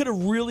 Somebody could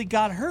have really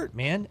got hurt,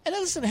 man. And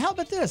listen, how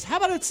about this? How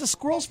about it's the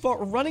squirrel's fault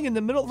running in the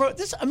middle of the road?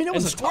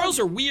 Squirrels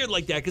are weird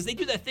like that because they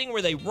do that thing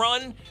where they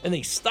run and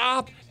they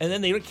stop and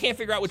then they can't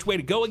figure out which way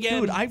to go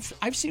again. Dude,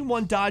 I've seen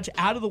one dodge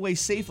out of the way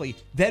safely,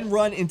 then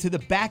run into the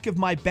back of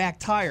my back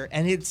tire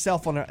and hit its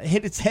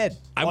head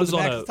on the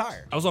back of the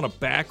tire. I was on a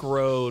back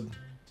road.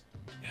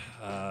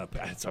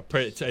 It's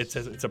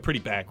a pretty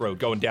back road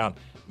going down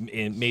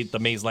the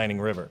Mays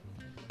Landing River.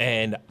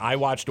 And I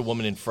watched a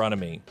woman in front of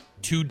me.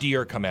 2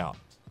 deer come out.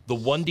 The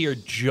one deer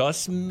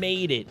just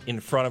made it in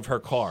front of her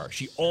car.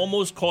 She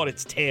almost caught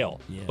its tail,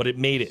 but it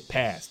made it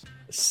past.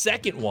 The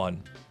second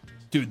one,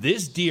 dude,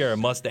 this deer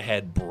must have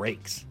had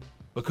brakes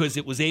because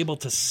it was able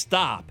to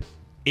stop.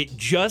 It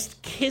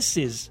just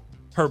kisses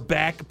her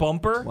back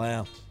bumper.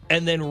 Wow.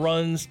 And then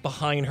runs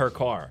behind her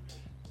car.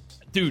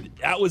 Dude,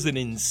 that was an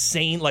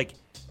insane,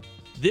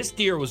 this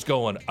deer was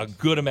going a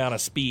good amount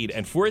of speed,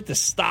 and for it to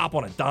stop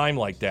on a dime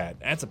like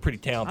that, that's a pretty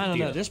talented deer. I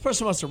don't know. This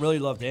person must have really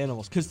loved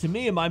animals, because to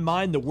me, in my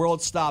mind, the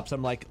world stops.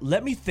 I'm like,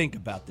 let me think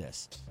about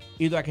this.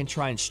 Either I can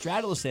try and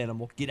straddle this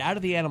animal, get out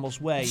of the animal's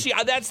way. See,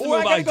 that's the move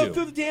I do. Or I gotta go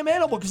through the damn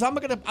animal, because I'm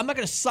not gonna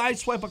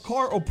sideswipe a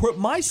car or put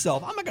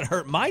myself. I'm not gonna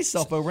hurt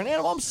myself over an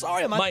animal. I'm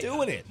sorry, I'm not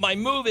doing it. My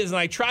move is, and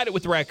I tried it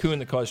with the raccoon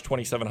that caused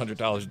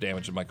 $2,700 of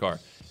damage to my car.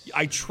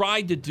 I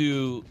tried to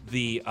do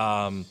the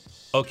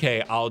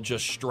okay, I'll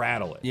just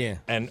straddle it. Yeah.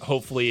 And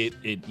hopefully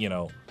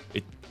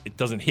it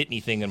doesn't hit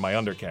anything in my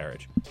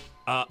undercarriage.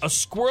 A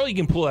squirrel you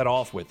can pull that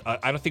off with.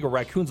 I don't think a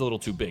raccoon's a little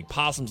too big.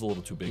 Possum's a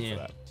little too big for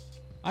that.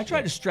 I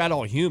tried to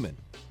straddle a human.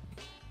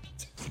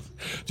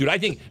 Dude, I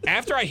think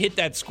after I hit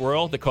that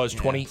squirrel that caused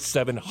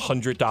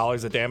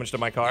 $2,700 of damage to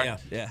my car,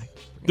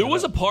 there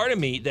was a part of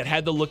me that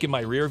had to look in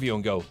my rear view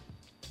and go,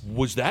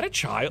 was that a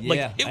child?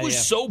 It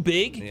was so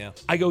big. Yeah.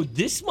 I go,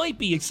 this might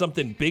be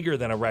something bigger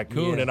than a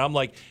raccoon. Yeah. And I'm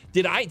like,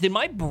 did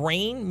my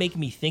brain make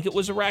me think it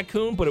was a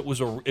raccoon, but it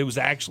was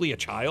actually a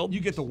child?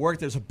 You get to work,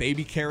 there's a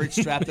baby carriage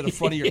strapped to the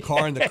front of your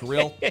car in the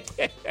grill.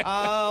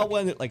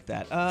 Wasn't it like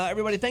that?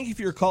 Everybody, thank you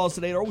for your calls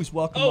today. They're always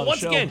welcome on the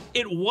once show. again,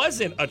 it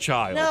wasn't a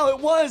child. No, it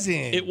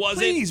wasn't. It wasn't.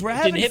 Please, we're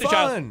having didn't hit fun.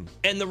 A child.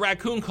 And the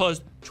raccoon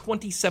caused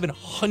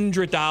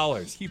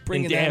 $2,700 Keep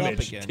bringing in that up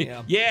damage.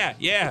 again, yeah.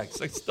 yeah.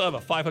 I still have a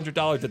 $500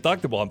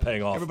 deductible I'm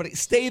paying off. Everybody,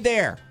 stay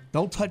there.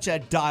 Don't touch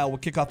that dial. We'll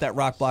kick off that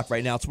rock block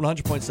right now. It's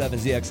 100.7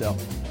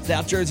 ZXL.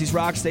 South Jersey's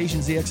Rock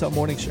Station ZXL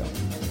Morning Show.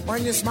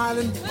 When you're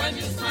smiling, when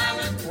you're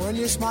smiling, when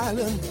you're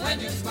smiling, when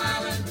you're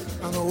smiling,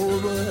 and the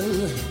whole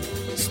world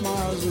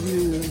smiles with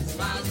you.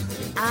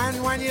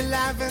 And when you're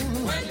laughing,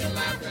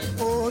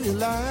 oh, you're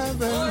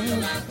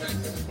laughing.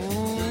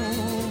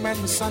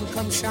 When the sun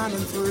comes shining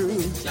through.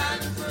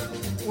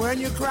 When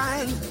you're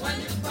crying,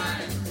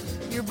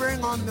 you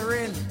bring on the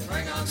rain.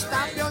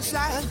 Stop your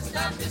sighing.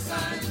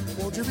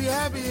 Won't you be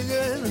happy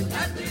again?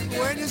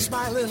 When you're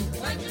smiling,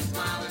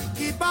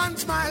 keep on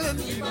smiling.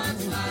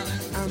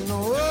 And the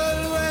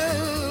world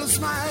will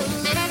smile.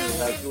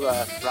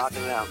 That's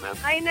rocking it out, man.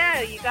 I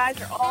know. You guys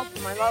are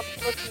awesome. I love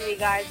listening to you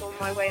guys on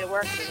my way to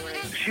work in the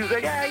morning. She was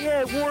like,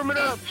 yeah, warming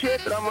up,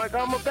 Chip. And I'm like,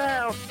 I'm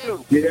about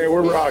to. Yeah,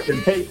 we're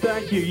rocking. Hey,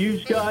 thank you. You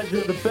guys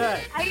are the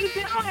best. How you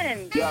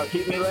doing? Yo,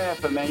 keep me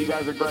laughing, man. You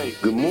guys are great.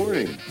 Good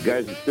morning. You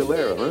guys are still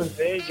there, huh?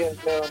 There you go,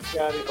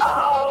 Scotty.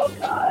 Oh,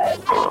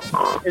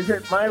 God. Is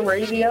it my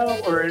radio,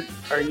 or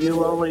are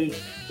you only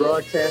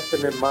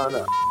broadcasting in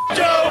mono?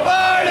 Joe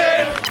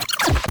Biden!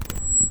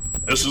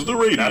 This is the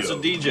radio. That's a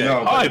DJ.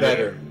 No, Hi,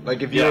 better.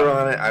 Like, if you were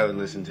on it, I would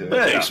listen to it.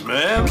 Thanks,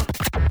 man.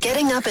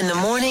 Getting up in the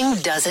morning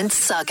doesn't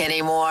suck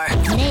anymore.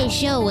 Today's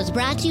show was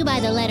brought to you by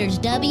the letters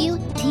W,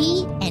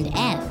 T, and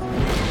F.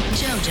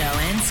 JoJo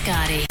and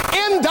Scotty.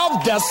 End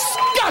of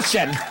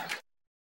discussion.